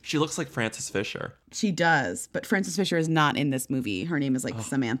woman. She looks like Frances Fisher. She does, but Frances Fisher is not in this movie. Her name is like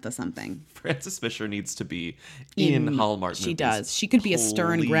Samantha something. Frances Fisher needs to be in Hallmark movies. She does. She could be a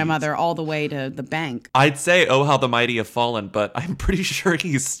stern Please. grandmother all the way to the bank. I'd say, oh, how the mighty have fallen, but I'm pretty sure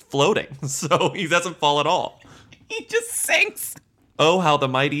he's floating, so he doesn't fall at all. He just sinks. Oh, how the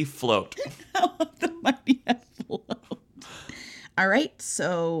mighty float. The mighty have float. All right,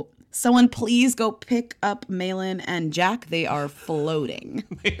 so someone please go pick up Malin and Jack. They are floating.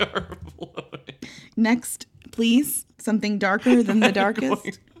 They are floating. Next, please, something darker than the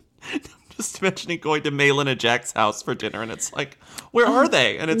darkest. I'm just imagining going to Malin and Jack's house for dinner, and it's like, where are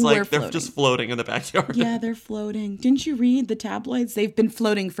they? And it's we're like, they're floating. just floating in the backyard. Yeah, they're floating. Didn't you read the tabloids? They've been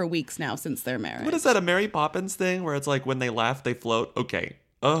floating for weeks now since their marriage. What is that, a Mary Poppins thing where it's like when they laugh, they float? Okay.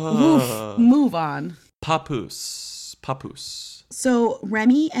 Move on. Papoose. So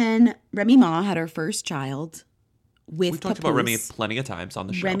Remy Ma had her first child with We've talked about Remy plenty of times on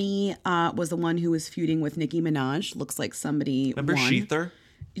the show. Remy was the one who was feuding with Nicki Minaj. Looks like somebody Remember won. Sheether?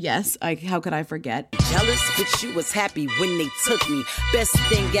 Yes, how could I forget? Jealous, but you was happy when they took me. Best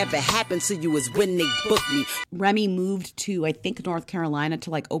thing ever happened to you is when they booked me. Remy moved to, I think, North Carolina to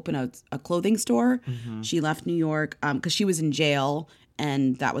like open a clothing store. She left New York because she was in jail,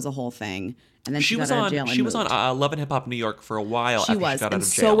 and that was a whole thing. And then she got out of jail. She was on Love and Hip Hop New York for a while. She after was, she got and out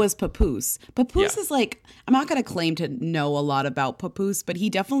of jail. so was Papoose. Papoose is like, I'm not going to claim to know a lot about Papoose, but he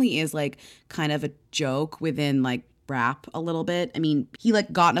definitely is like kind of a joke within like rap a little bit. I mean, he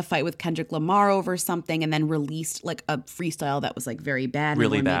like got in a fight with Kendrick Lamar over something and then released like a freestyle that was like very bad.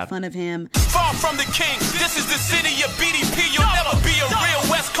 Really and bad. Made fun of him. Far from the king, this is the city of BDP. You'll never be a real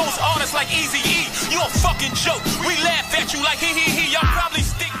West Coast artist like Eazy-E. You a fucking joke. We laugh at you like he. Y'all probably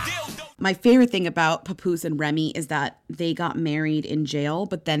stick dildo. My favorite thing about Papoose and Remy is that they got married in jail,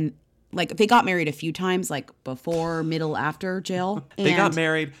 but then like they got married a few times, like before, middle, after jail. They got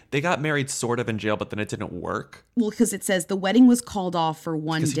married sort of in jail, but then it didn't work. Well, because it says the wedding was called off for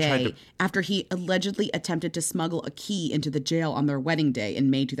one 'Cause he tried day to- after he allegedly attempted to smuggle a key into the jail on their wedding day in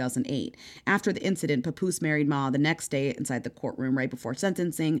May 2008. After the incident, Papoose married Ma the next day inside the courtroom right before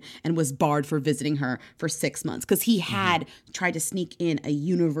sentencing and was barred for visiting her for 6 months because he had tried to sneak in a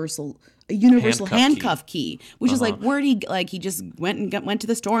universal handcuff key, which is like where he just went to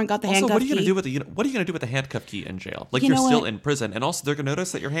the store and got the Also, handcuff what are you key. going to do with the handcuff key in jail? Like You you're know still what? in prison, and also they're going to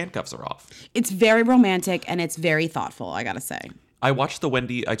notice that your handcuffs are off. It's very romantic and it's very thoughtful, I gotta say. I watched the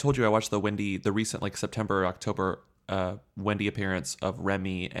recent like September or October Wendy appearance of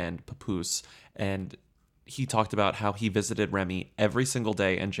Remy and Papoose, and he talked about how he visited Remy every single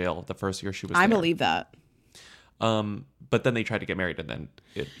day in jail the first year she was there. I believe that. But then they tried to get married, and then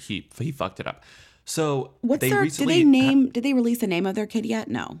he fucked it up. So Did they release the name of their kid yet?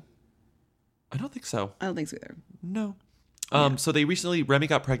 No. I don't think so. I don't think so either. No. So Remy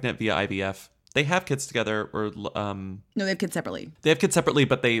got pregnant via IVF. They have kids together, or No, they have kids separately. They have kids separately,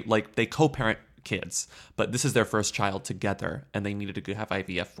 but they co-parent kids. But this is their first child together, and they needed to have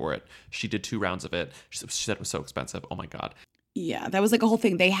IVF for it. She did 2 rounds of it. She said it was so expensive. Oh my God. Yeah, that was like a whole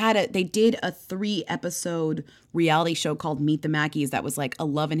thing. They did a 3-episode reality show called Meet the Mackies that was like a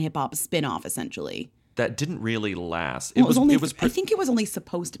Love and Hip Hop spinoff, essentially. That didn't really last. I think it was only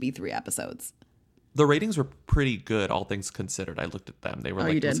supposed to be 3 episodes. The ratings were pretty good, all things considered. I looked at them. They were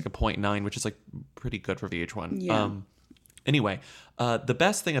it was like a 0.9, which is like pretty good for VH1. Yeah. Anyway, the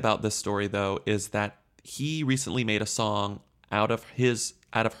best thing about this story though is that he recently made a song out of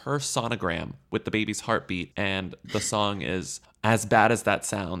her sonogram with the baby's heartbeat, and the song is As Bad As That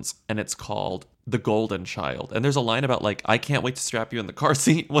Sounds, and it's called The Golden Child. And there's a line about like, I can't wait to strap you in the car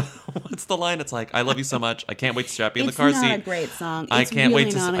seat. What's the line? It's like, I love you so much, I can't wait to strap you in the car seat. It's not a great song. I can't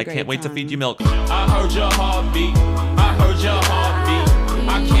wait to feed you milk. I heard your heartbeat. I heard your heartbeat.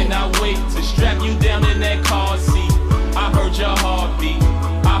 I cannot wait to strap you down in that car seat. I heard your heartbeat.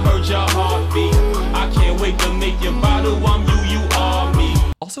 I heard your heartbeat. I can't wait to make your bottle. I'm you, you are me.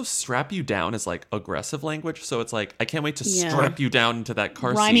 Also, strap you down is like aggressive language, so it's like, I can't wait to strap you down into that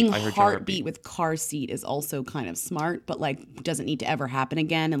car Rhyming seat. I heard heartbeat with car seat is also kind of smart, but like doesn't need to ever happen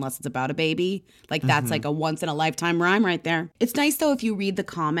again unless it's about a baby. Like that's like a once in a lifetime rhyme right there. It's nice though if you read the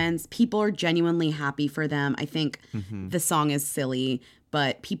comments, people are genuinely happy for them. I think the song is silly,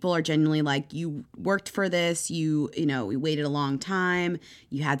 but people are genuinely like, you worked for this, we waited a long time,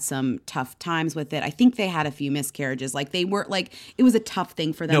 you had some tough times with it. I think they had a few miscarriages. Like they were like, it was a tough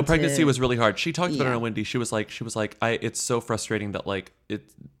thing for them. No, pregnancy was really hard. She talked about it on Wendy. She was like, it's so frustrating that like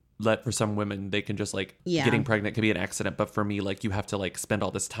for some women, they can just like getting pregnant could be an accident, but for me, like you have to like spend all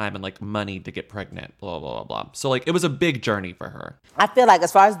this time and like money to get pregnant, blah, blah, blah, blah. So like it was a big journey for her. I feel like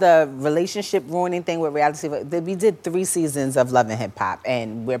as far as the relationship ruining thing with reality, we did 3 seasons of Love and Hip Hop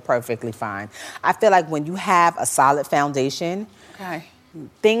and we're perfectly fine. I feel like when you have a solid foundation,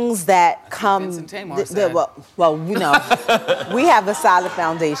 things that come, we have a solid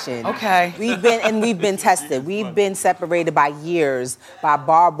foundation. Okay. We've been tested. We've been separated by years, by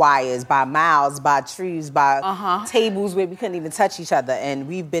barbed wires, by miles, by trees, by tables where we couldn't even touch each other, and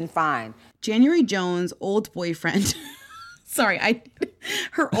we've been fine. January Jones' old boyfriend.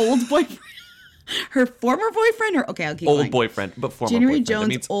 Her old boyfriend. Her former boyfriend, or okay, I'll keep going. Old boyfriend, but former January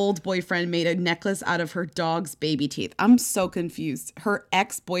boyfriend. Jones' old boyfriend made a necklace out of her dog's baby teeth. I'm so confused. Her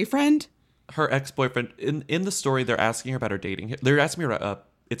ex-boyfriend? Her ex-boyfriend. In the story, they're asking her about her dating. They're asking her about,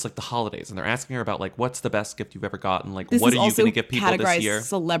 it's like the holidays, and they're asking her about like, what's the best gift you've ever gotten? Like, This what is are you going to also give people this categorized year?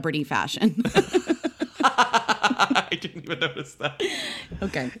 celebrity fashion. I didn't even notice that.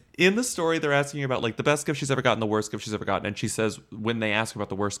 Okay. In the story, they're asking her about like the best gift she's ever gotten, the worst gift she's ever gotten. And she says, when they ask her about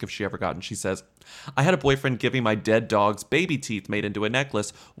the worst gift she ever gotten, she says, I had a boyfriend giving my dead dog's baby teeth made into a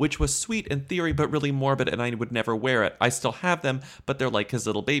necklace, which was sweet in theory, but really morbid, and I would never wear it. I still have them, but they're like his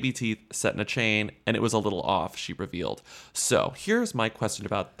little baby teeth set in a chain, and it was a little off, she revealed. So here's my question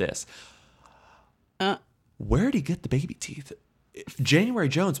about this. Where did he get the baby teeth? January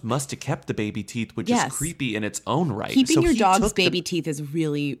Jones must have kept the baby teeth, which is creepy in its own right. Keeping your dog's baby teeth is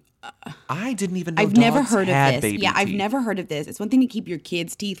really... I didn't even know I've never dogs heard had of this. baby Yeah, I've teeth. never heard of this. It's one thing to keep your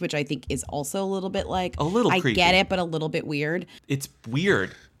kids' teeth, which I think is also a little bit like... A little I creepy. get it, but a little bit weird. It's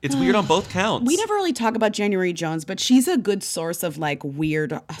weird. It's weird on both counts. We never really talk about January Jones, but she's a good source of like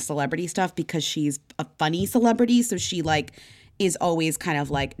weird celebrity stuff because she's a funny celebrity. So she like is always kind of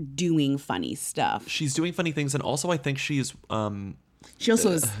like doing funny stuff. She's doing funny things, and also I think she's She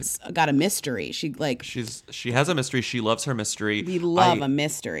also has got a mystery. She has a mystery. She loves her mystery. We love a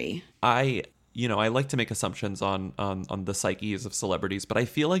mystery. I like to make assumptions on the psyches of celebrities, but I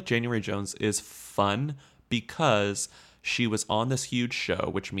feel like January Jones is fun because she was on this huge show,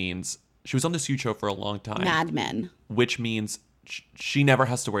 which means she was on this huge show for a long time. Mad Men. Which means she never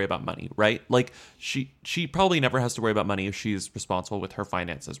has to worry about money, right? Like she probably never has to worry about money if she's responsible with her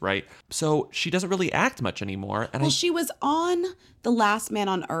finances, right? So she doesn't really act much anymore. And she was on The Last Man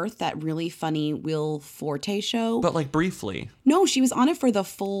on Earth, that really funny Will Forte show. But like briefly. No, she was on it for the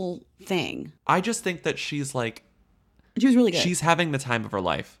full thing. I just think that she's like... She was really good. She's having the time of her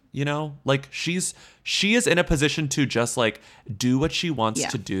life, you know? Like she is in a position to just like do what she wants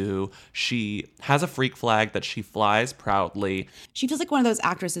to do. She has a freak flag that she flies proudly. She feels like one of those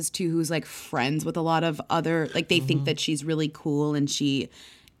actresses too who's like friends with a lot of other, like they think that she's really cool, and she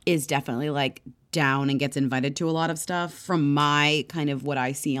is definitely like down and gets invited to a lot of stuff from my kind of what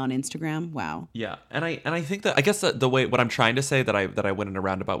I see on Instagram. Wow. Yeah. And I think that, I guess that the way, what I'm trying to say that I went in a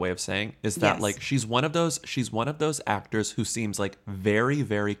roundabout way of saying is that like she's one of those actors who seems like very,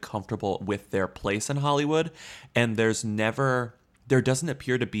 very comfortable with their place in Hollywood, and there doesn't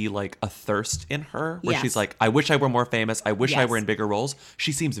appear to be like a thirst in her where she's like, I wish I were more famous. I wish I were in bigger roles.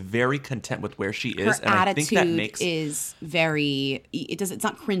 She seems very content with where she is. Her and attitude I think that makes is very, it's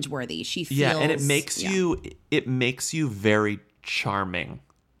not cringeworthy. She feels. Yeah. And it makes you very charming.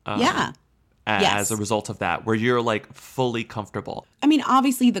 As a result of that, where you're like fully comfortable. I mean,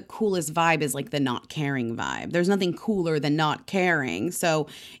 obviously the coolest vibe is like the not caring vibe. There's nothing cooler than not caring. So,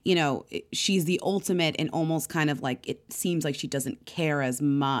 you know, she's the ultimate and almost kind of like, it seems like she doesn't care as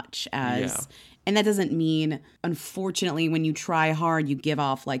much as, and that doesn't mean, unfortunately, when you try hard, you give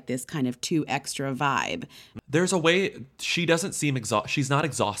off like this kind of too extra vibe. There's a way, she doesn't seem she's not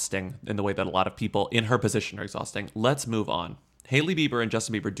exhausting in the way that a lot of people in her position are exhausting. Let's move on. Hailey Bieber and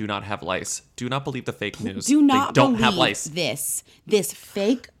Justin Bieber do not have lice. Do not believe the fake news. Do not they don't believe have lice. This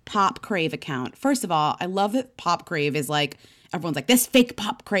fake Pop Crave account. First of all, I love that Pop Crave is like, everyone's like, this fake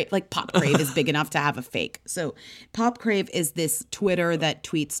Pop Crave, like Pop Crave is big enough to have a fake. So Pop Crave is this Twitter that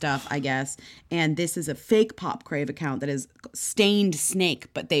tweets stuff, I guess. And this is a fake Pop Crave account that is Stained Snake,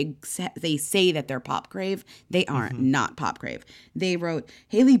 but they say that they're Pop Crave. They are not Pop Crave. They wrote,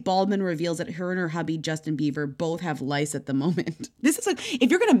 Hailey Baldwin reveals that her and her hubby, Justin Bieber, both have lice at the moment. This is like, if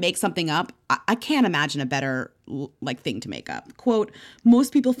you're going to make something up, I can't imagine a better like thing to make up. Quote,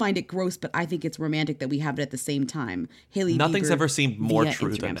 most people find it gross, but I think it's romantic that we have it at the same time. Hailey Nothing's Bieber ever seemed more via true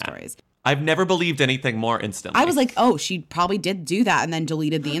Instagram than that. Stories. I've never believed anything more instantly. I was like, oh, she probably did do that and then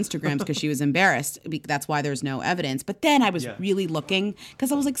deleted the Instagrams because she was embarrassed. That's why there's no evidence. But then I was really looking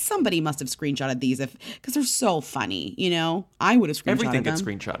because I was like, somebody must have screenshotted these because they're so funny, you know? I would have screenshotted everything them. gets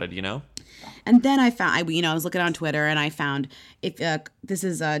screenshotted, you know? And then I found, I was looking on Twitter and I found, if this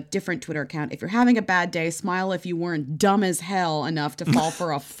is a different Twitter account, if you're having a bad day, smile if you weren't dumb as hell enough to fall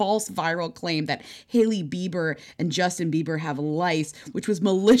for a false viral claim that Hailey Bieber and Justin Bieber have lice, which was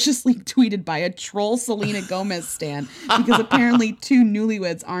maliciously tweeted by a troll Selena Gomez stan, because apparently two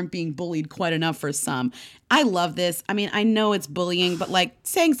newlyweds aren't being bullied quite enough for some. I love this. I mean, I know it's bullying, but like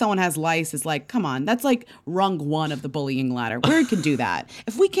saying someone has lice is like, come on, that's like rung one of the bullying ladder. Where can do that?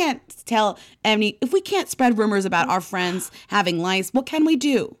 If we can't spread rumors about our friends having lice, what can we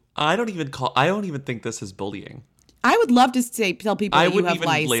do? I don't even think this is bullying. I would love to tell people that you have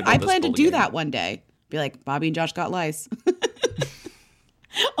lice. I plan to do bullying. that one day. Be like, Bobby and Josh got lice.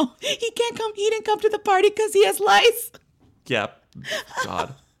 Oh, he didn't come to the party because he has lice. Yeah.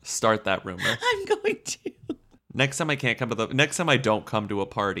 God. Start that rumor. I'm going to. Next time I don't come to a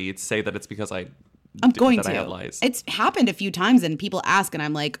party, say that it's because I had lice. It's happened a few times and people ask and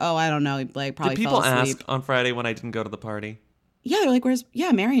I'm like, oh, I don't know, like probably Did people fell asleep. ask on Friday when I didn't go to the party? Yeah, they're like,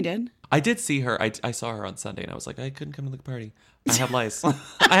 Marion did. I did see her. I saw her on Sunday, and I was like, I couldn't come to the party. I had lice. I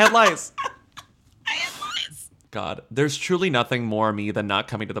had lice. God, there's truly nothing more me than not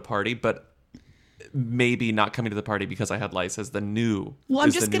coming to the party, but maybe not coming to the party because I had lice is the new. Well,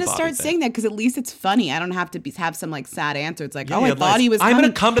 I'm just going to start saying that because at least it's funny. I don't have to have some like sad answer. It's like, Yeah, I thought he was coming. I'm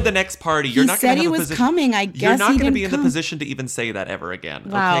going to come to the next party. You're not going to have a position. He said he was coming. I guess you're not he going to didn't be in the come. position to even say that ever again.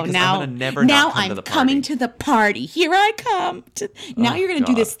 Wow, okay? 'Cause now I'm going to never not come to the party. coming to the party. Here I come. Now you're going to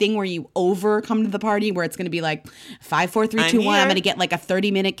do God. this thing where you over come to the party where it's going to be like 5, 4, 3, 2, 1. I'm here. going to get like a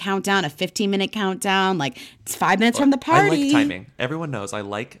 30-minute countdown, a 15-minute countdown. Like it's 5 minutes from the I party. like timing. Everyone knows I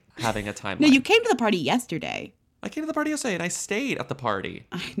like having a timeline. No, you came to the party yesterday. I came to the party yesterday and I stayed at the party.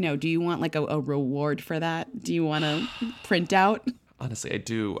 No, do you want like a reward for that? Do you want a printout? Honestly, I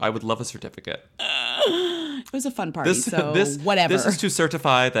do. I would love a certificate. It was a fun party, whatever. This is to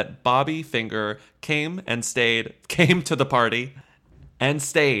certify that Bobby Finger came to the party and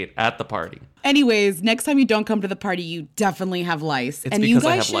stayed at the party. Anyways, next time you don't come to the party, you definitely have lice. It's and you because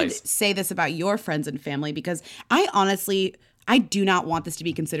I guys have should lice. say this about your friends and family because I do not want this to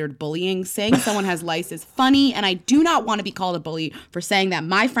be considered bullying. Saying someone has lice is funny, and I do not want to be called a bully for saying that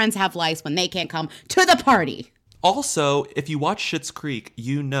my friends have lice when they can't come to the party. Also, if you watch Schitt's Creek,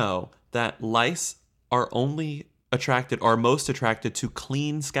 you know that lice are most attracted to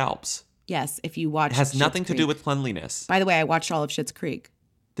clean scalps. Yes, if you watch It has Schitt's nothing to do Creek. with cleanliness. By the way, I watched all of Schitt's Creek.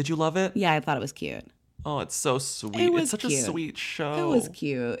 Did you love it? Yeah, I thought it was cute. Oh, it's so sweet. It was it's such cute. a sweet show. It was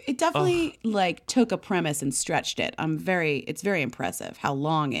cute. It definitely took a premise and stretched it. It's very impressive how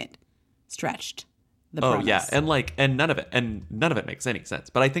long it stretched the premise. Yeah, and none of it makes any sense.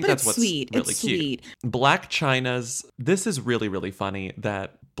 But I think that's what's sweet. really It's cute. sweet. Black China's. This is really, really funny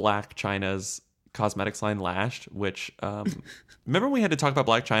that Black China's cosmetics line Lashed, which remember we had to talk about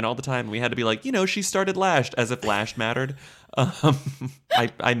Blac Chyna all the time. We had to be like, she started Lashed as if Lashed mattered.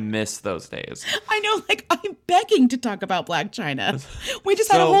 I miss those days. I know, I'm begging to talk about Blac Chyna. We just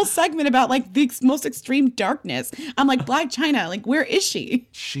had a whole segment about the most extreme darkness. I'm like, Blac Chyna, where is she?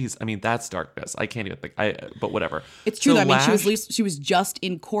 That's darkness. I can't even think. But whatever. It's true. So though. She was just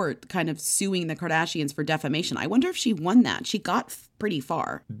in court, kind of suing the Kardashians for defamation. I wonder if she won that. She got pretty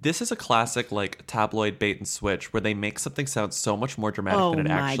far. This is a classic tabloid bait and switch where they make something sound so much more dramatic than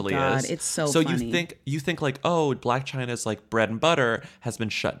it actually is. It's so funny. You think Blac Chyna's bread and butter has been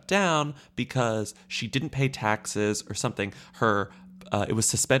shut down because she didn't pay taxes or something. It was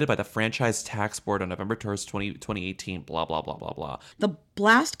suspended by the Franchise Tax Board on November 1st, 2018, blah, blah, blah, blah, blah. The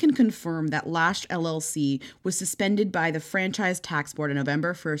Blast can confirm that Lashed LLC was suspended by the Franchise Tax Board on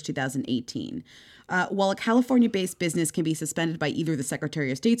November 1st, 2018. While a California-based business can be suspended by either the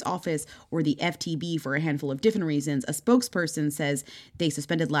Secretary of State's office or the FTB for a handful of different reasons, a spokesperson says they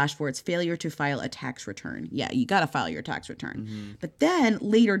suspended Lashed for its failure to file a tax return. Yeah, you got to file your tax return. Mm-hmm. But then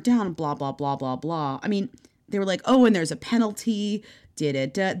later down, blah, blah, blah, blah, blah. They were like, and there's a penalty.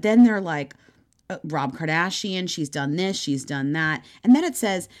 Then they're like, Rob Kardashian, she's done this, she's done that. And then it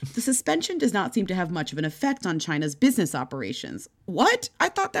says, the suspension does not seem to have much of an effect on China's business operations. What? I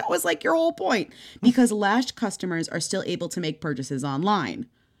thought that was your whole point. Because Lashed customers are still able to make purchases online.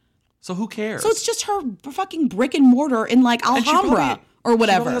 So who cares? So it's just her fucking brick and mortar in Alhambra or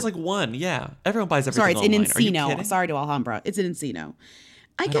whatever. She probably has one, yeah. Everyone buys everything online. Sorry, it's in Encino. Sorry to Alhambra. It's in Encino.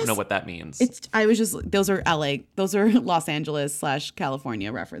 I don't know what that means. Those are LA. Those are Los Angeles /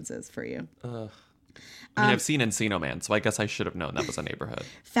 California references for you. I've seen Encino Man, so I guess I should have known that was a neighborhood.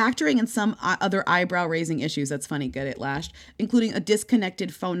 Factoring in some other eyebrow-raising issues, that's funny, good at Lashed, including a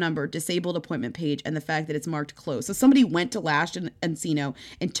disconnected phone number, disabled appointment page, and the fact that it's marked closed. So somebody went to Lashed in Encino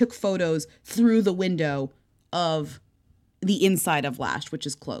and took photos through the window of the inside of Lashed, which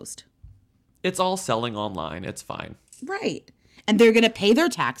is closed. It's all selling online. It's fine. Right. And they're going to pay their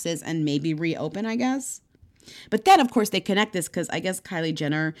taxes and maybe reopen, I guess. But then, of course, they connect this because I guess Kylie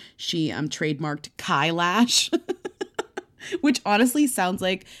Jenner, she trademarked Kai Lash, which honestly sounds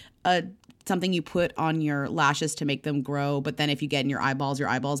like something you put on your lashes to make them grow. But then if you get in your eyeballs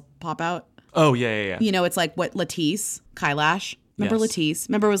pop out. Oh, yeah. It's like what Latisse, Kai Lash. Remember Yes. Latisse?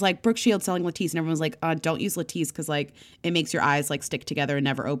 Remember it was Brooke Shields selling Latisse and everyone was like, don't use Latisse because it makes your eyes stick together and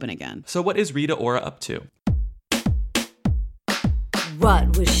never open again. So what is Rita Ora up to?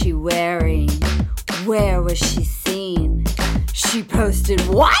 What was she wearing? Where was she seen? She posted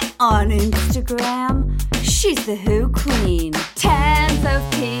what on Instagram? She's the Who Queen. Tens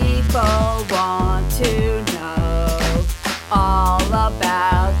of people want to know all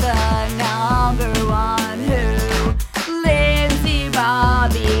about the number one Who. Lindsay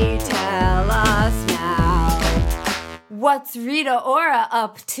Bobby, tell us now. What's Rita Ora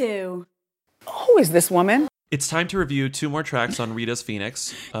up to? Who is this woman? It's time to review 2 more tracks on Rita's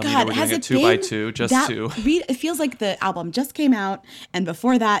Phoenix. God, we're has doing it 2 by been 2, just that, 2. It feels like the album just came out, and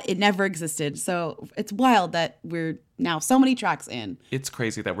before that, it never existed. So it's wild that we're now so many tracks in. It's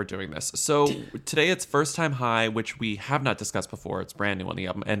crazy that we're doing this. So today it's First Time High, which we have not discussed before. It's brand new on the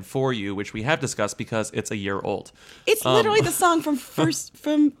album. And For You, which we have discussed because it's a year old. It's literally the song from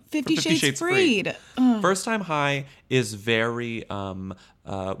 50 Shades Freed. First Time High is very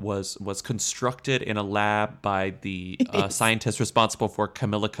was constructed in a lab by the scientists responsible for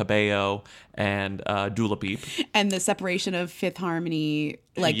Camila Cabello and Dula Peep. And the separation of Fifth Harmony,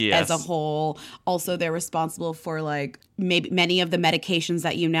 like Yes. as a whole. Also, they're responsible for like maybe many of the medications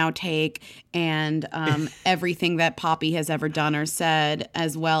that you now take, and everything that Poppy has ever done or said,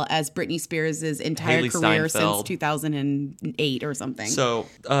 as well as Britney Spears' entire Haley career Steinfeld. since 2008 or something. So,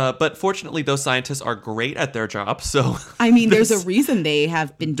 but fortunately, those scientists are great at their job. So, I mean, there's a reason they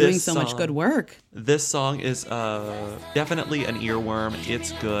have been doing this so much song- good work. This song is definitely an earworm.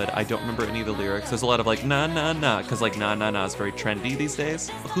 It's good. I don't remember any of the lyrics. There's a lot of like na na na, because like na na na is very trendy these days.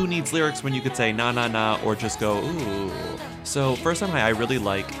 Who needs lyrics when you could say na na na or just go ooh? So First Time High, I really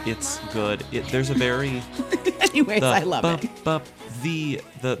like. It's good. There's a very Anyways, I love bump, it. bump,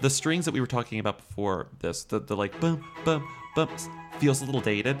 the strings that we were talking about before this, the like bump bump bump feels a little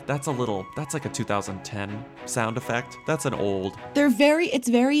dated. That's like a 2010 sound effect. That's an old. It's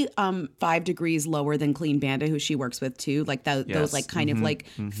very 5 degrees lower than Clean Bandit, who she works with too. Like those Yes. like kind of like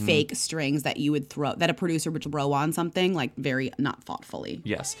fake strings that you would throw, that a producer would throw on something, like very not thoughtfully.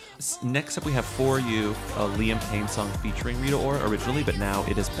 Yes. Next up, we have For You, a Liam Payne song featuring Rita Ora originally, but now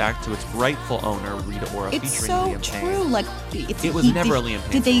it is back to its rightful owner, Rita Ora, It's featuring so Liam Payne. true. Like It was never a Liam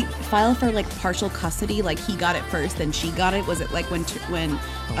Payne Did they song. file for like partial custody? Like he got it first, then she got it. Was it like when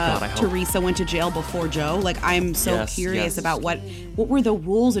God, I hope. Teresa went to jail before Joe? Like I'm so Yes, curious yes. about what were the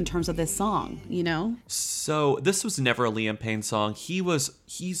rules in terms of this song? You know? So this was never a Liam Payne song.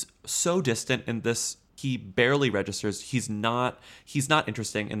 He's so distant in this. He barely registers. He's not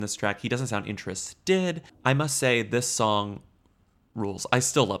interesting in this track. He doesn't sound interested. I must say this song rules. I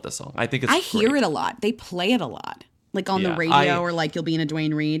still love this song. I think it's I hear great. it a lot. They play it a lot. Like on the Yeah, radio, or like you'll be in a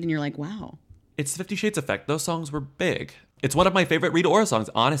Dwayne Reed and you're like, wow. It's 50 Shades Effect. Those songs were big. It's one of my favorite Rita Ora songs,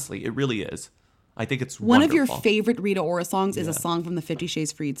 honestly. It really is. I think it's One wonderful. of your favorite Rita Ora songs is a song from the 50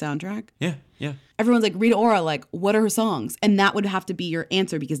 Shades Freed soundtrack. Yeah, yeah. Everyone's like, Rita Ora, like, what are her songs? And that would have to be your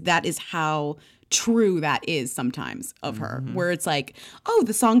answer, because that is how true that is sometimes of her, Mm-hmm. where it's like, oh,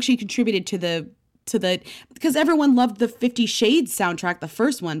 the song she contributed to the because everyone loved the 50 Shades soundtrack, the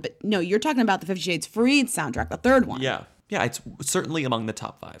first one, but no, you're talking about the 50 Shades Freed soundtrack, the third one. Yeah. Yeah, it's certainly among the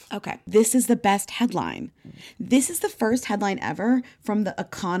top 5. Okay. This is the best headline. This is the first headline ever from the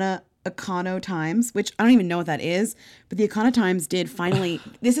Econo Times, which I don't even know what that is, but the Econo Times did finally,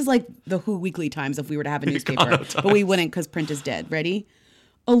 this is like the Who Weekly Times if we were to have a newspaper, but we wouldn't because print is dead. Ready?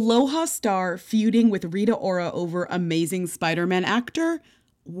 Aloha star feuding with Rita Ora over Amazing Spider-Man actor.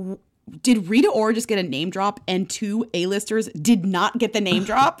 Did Rita Ora just get a name drop and 2 A-listers did not get the name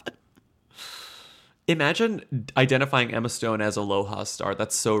drop? Imagine identifying Emma Stone as Aloha Star.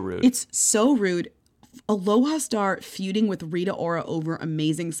 That's so rude. It's so rude. Aloha star feuding with Rita Ora over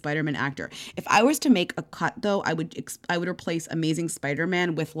Amazing Spider-Man actor. If I was to make a cut, though, I would replace Amazing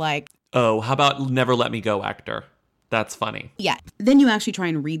Spider-Man with like, Oh, how about Never Let Me Go actor? That's funny. yeah. Then you actually try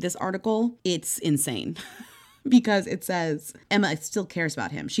and read this article. It's insane. Because it says Emma still cares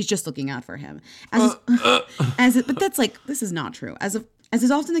about him. She's just looking out for him. But that's like, this is not true. As is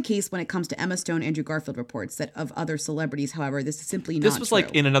often the case when it comes to Emma Stone, Andrew Garfield reports that of other celebrities, however, this is simply not true. This was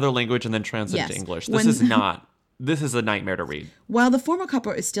like in another language and then translated to Yes. English. When- This is a nightmare to read. While the former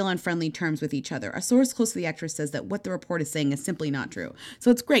couple is still on friendly terms with each other, a source close to the actress says that what the report is saying is simply not true.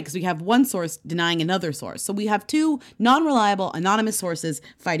 So it's great because we have one source denying another source. So we have 2 non-reliable, anonymous sources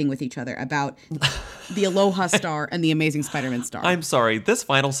fighting with each other about the Aloha star and the Amazing Spider-Man star. I'm sorry, this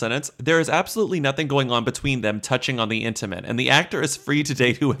final sentence, there is absolutely nothing going on between them touching on the intimate, and the actor is free to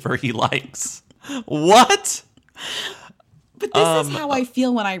date whoever he likes. What? But this is how I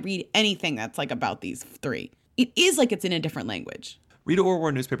feel when I read anything that's like about these 3. It is like it's in a different language. Rita Ora wore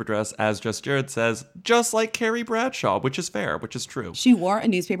a newspaper dress, as Just Jared says, just like Carrie Bradshaw, which is fair, which is true. She wore a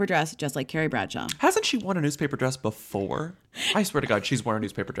newspaper dress just like Carrie Bradshaw. Hasn't she worn a newspaper dress before? I swear to God, she's worn a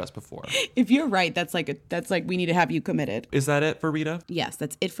newspaper dress before. If you're right, that's like we need to have you committed. Is that it for Rita? Yes,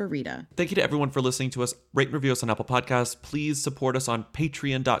 that's it for Rita. Thank you to everyone for listening to us. Rate and review us on Apple Podcasts. Please support us on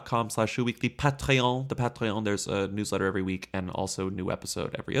patreon.com/whoweekly Patreon. The Patreon, there's a newsletter every week and also new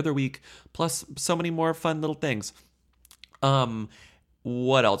episode every other week. Plus so many more fun little things.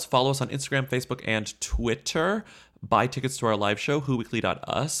 What else? Follow us on Instagram, Facebook, and Twitter. buy tickets to our live show,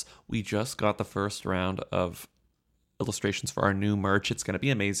 whoweekly.us. We just got the first round of illustrations for our new merch. It's going to be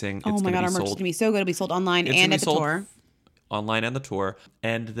amazing. Oh It's my gonna God, be our merch is sold- going to be so good. It'll be sold online It's and gonna at be the sold tour. Online and the tour.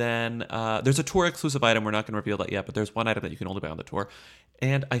 And then there's a tour exclusive item. We're not going to reveal that yet, but there's one item that you can only buy on the tour.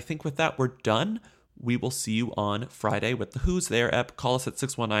 And I think with that, we're done. We will see you on Friday with the Who's There app. Call us at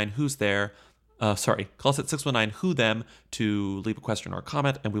 619 Who's There. Call us at 619 Who Them to leave a question or a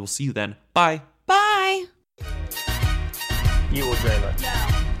comment, and we will see you then. Bye. Bye. You will dream it.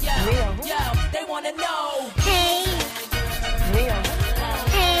 They wanna know. Hey. Mia.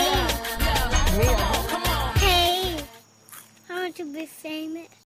 Hey. Mia. Hey. I want to be famous.